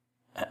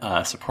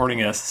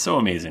supporting us so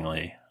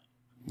amazingly.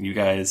 You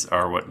guys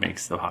are what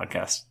makes the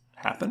podcast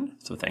happen,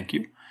 so thank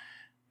you.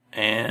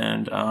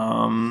 And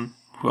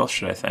who else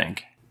should I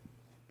thank?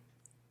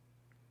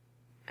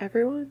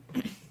 Everyone?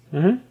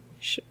 Mm-hmm.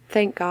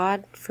 Thank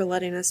God for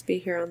letting us be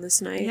here on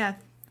this night. Yeah.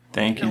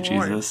 Thank you,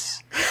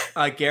 Jesus.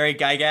 Gary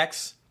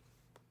Gygax.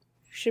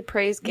 Should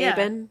praise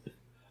Gaben.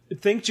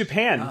 Thank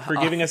Japan for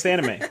giving us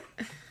anime.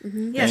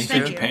 Mm-hmm. Yes,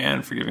 thank you,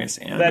 Japan, for giving us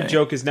anime. That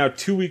joke is now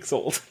 2 weeks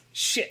old.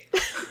 Shit.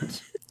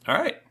 All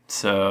right.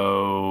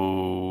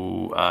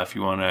 So if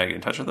you want to get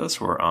in touch with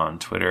us, we're on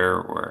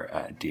Twitter. We're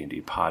at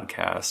D&D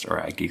Podcast or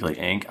at Geekly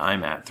Inc.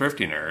 I'm at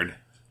Thrifty Nerd.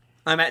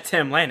 I'm at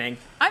Tim Lanning.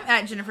 I'm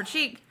at Jennifer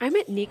Cheek. I'm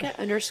at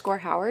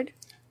Nika_Howard.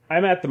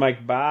 I'm at the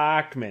Mike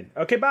Bachman.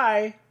 Okay,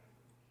 bye.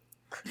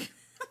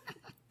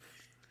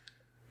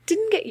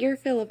 Didn't get your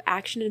fill of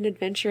action and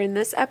adventure in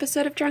this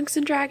episode of Drunks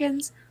and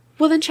Dragons?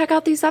 Well, then check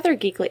out these other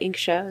Geekly Inc.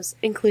 shows,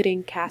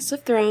 including Cast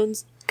of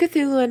Thrones,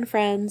 Cthulhu and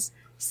Friends,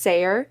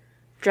 Sayer,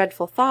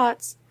 Dreadful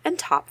Thoughts, and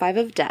Top 5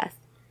 of Death.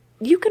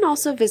 You can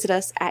also visit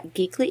us at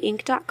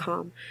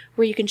geeklyinc.com,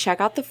 where you can check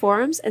out the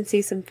forums and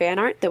see some fan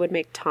art that would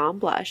make Tom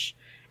blush.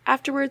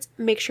 Afterwards,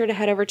 make sure to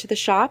head over to the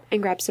shop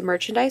and grab some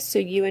merchandise so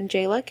you and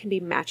Jayla can be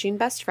matching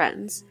best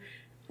friends.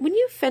 When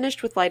you've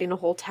finished with lighting a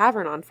whole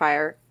tavern on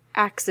fire,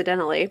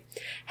 accidentally,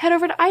 head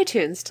over to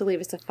iTunes to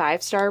leave us a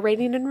 5-star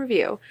rating and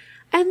review.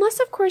 Unless,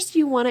 of course,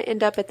 you want to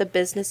end up at the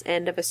business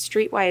end of a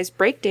streetwise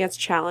breakdance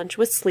challenge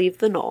with Sleeve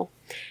the Knoll.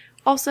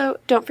 Also,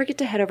 don't forget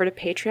to head over to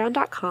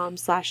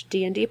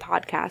patreon.com/D&D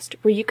podcast,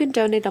 where you can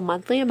donate a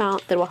monthly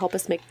amount that will help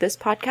us make this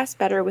podcast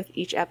better with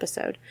each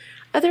episode.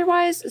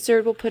 Otherwise,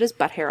 Zerd will put his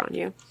butt hair on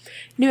you.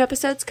 New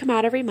episodes come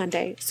out every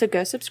Monday, so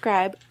go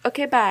subscribe,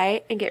 okay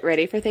bye, and get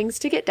ready for things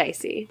to get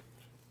dicey.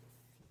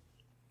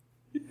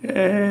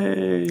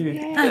 Yay!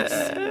 Yes.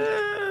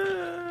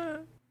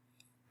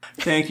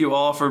 Thank you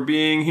all for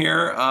being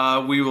here.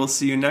 We will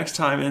see you next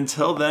time.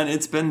 Until then,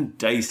 it's been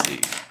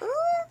dicey.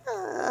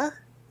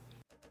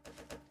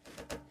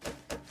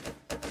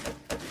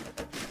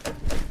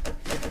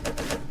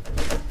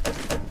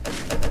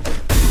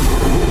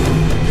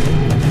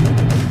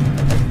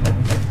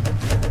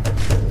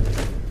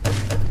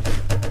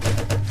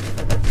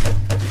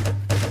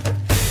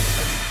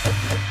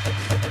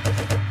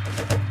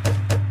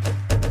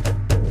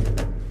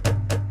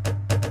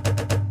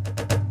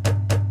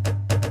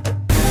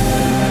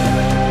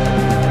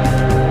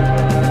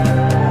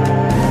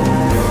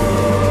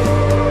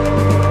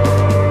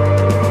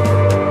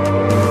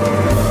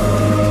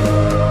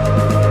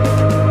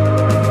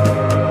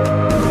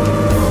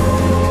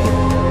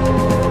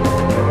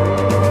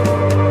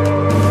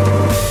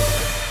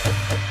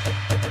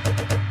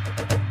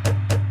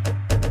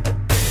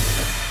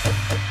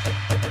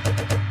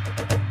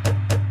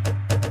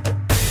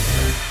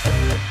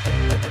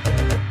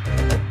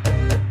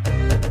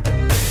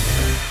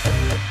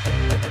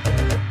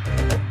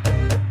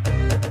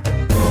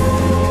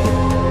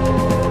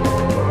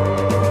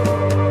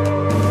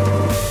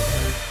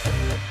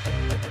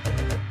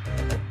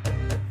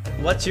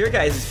 What's your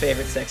guys'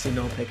 favorite sexy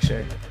Noel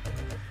picture?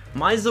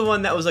 Mine's the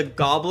one that was a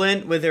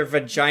goblin with her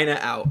vagina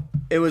out.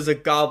 It was a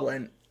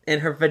goblin,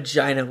 and her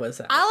vagina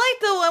was out. I like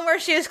the one where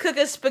she was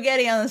cooking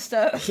spaghetti on the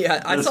stove.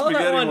 Yeah, I The saw that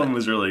spaghetti one. one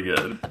was really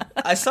good.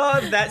 I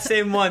saw that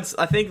same once,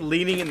 I think,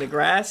 leaning in the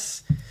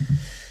grass.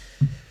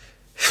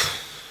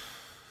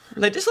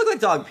 They just look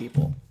like dog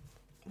people.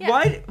 Yeah.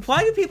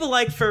 Why do people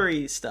like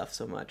furry stuff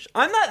so much?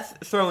 I'm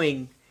not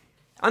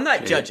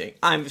judging.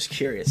 I'm just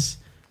curious.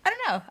 I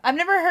don't know. I've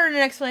never heard an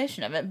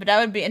explanation of it, but I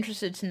would be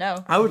interested to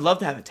know. I would love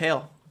to have a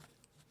tail.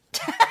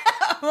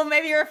 Well,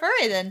 maybe you're a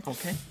furry then.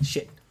 Okay.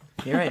 Shit.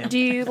 Here I am. Do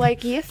you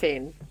like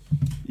yiffing?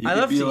 You I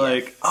could love be to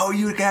like, oh,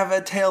 you could have a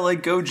tail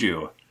like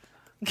Goju.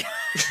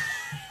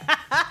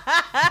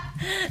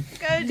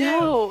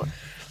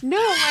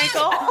 No,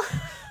 Michael.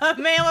 A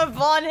man with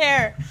blonde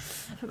hair.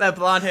 That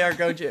blonde hair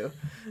Goju.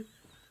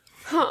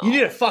 You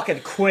need to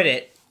fucking quit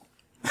it.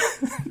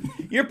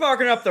 You're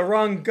barking up the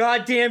wrong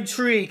goddamn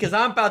tree because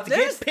I'm about to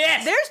get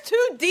pissed. There's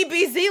two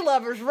DBZ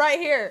lovers right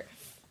here.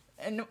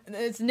 And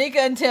it's Nika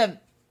and Tim.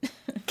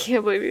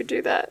 Can't believe you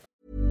do that.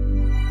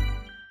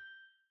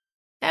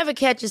 Ever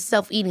catch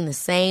yourself eating the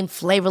same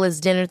flavorless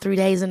dinner 3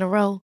 days in a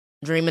row?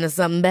 Dreaming of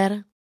something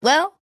better?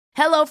 Well,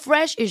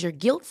 HelloFresh is your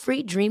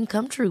guilt-free dream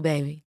come true,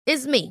 baby.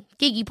 It's me,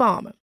 Keke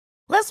Palmer.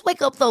 Let's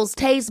wake up those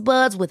taste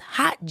buds with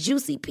hot,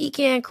 juicy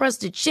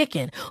pecan-crusted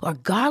chicken or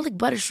garlic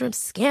butter shrimp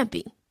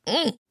scampi.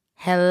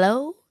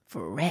 Hello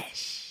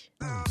Fresh.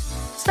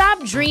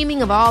 Stop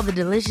dreaming of all the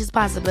delicious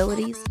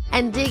possibilities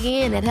and dig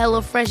in at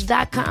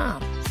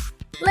HelloFresh.com.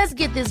 Let's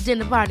get this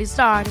dinner party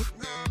started.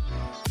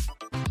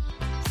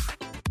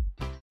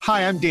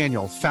 Hi, I'm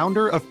Daniel,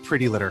 founder of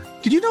Pretty Litter.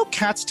 Did you know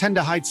cats tend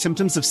to hide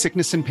symptoms of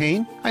sickness and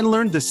pain? I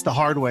learned this the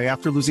hard way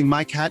after losing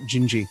my cat,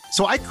 Gingy.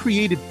 So I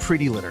created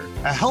Pretty Litter,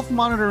 a health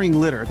monitoring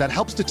litter that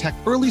helps detect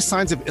early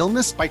signs of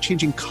illness by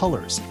changing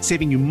colors,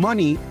 saving you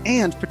money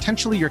and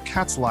potentially your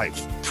cat's life.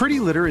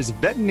 Pretty Litter is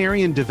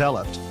veterinarian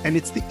developed, and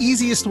it's the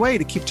easiest way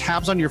to keep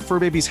tabs on your fur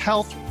baby's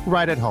health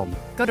right at home.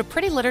 Go to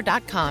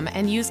prettylitter.com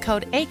and use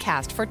code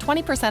ACAST for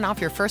 20% off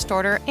your first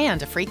order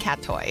and a free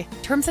cat toy.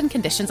 Terms and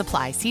conditions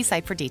apply. See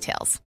site for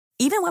details.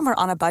 Even when we're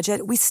on a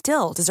budget, we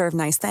still deserve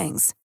nice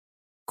things.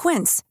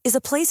 Quince is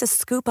a place to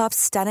scoop up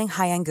stunning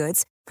high-end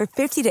goods for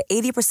 50 to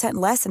 80%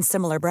 less than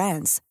similar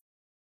brands.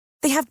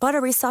 They have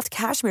buttery soft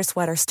cashmere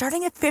sweaters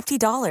starting at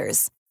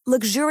 $50,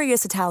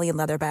 luxurious Italian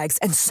leather bags,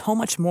 and so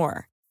much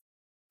more.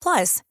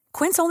 Plus,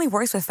 Quince only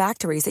works with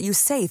factories that use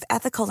safe,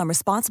 ethical, and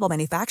responsible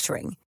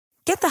manufacturing.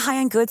 Get the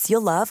high-end goods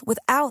you'll love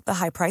without the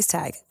high price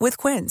tag with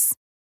Quince.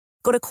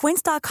 Go to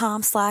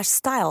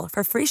quince.com/style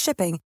for free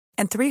shipping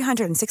and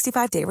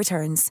 365-day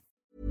returns.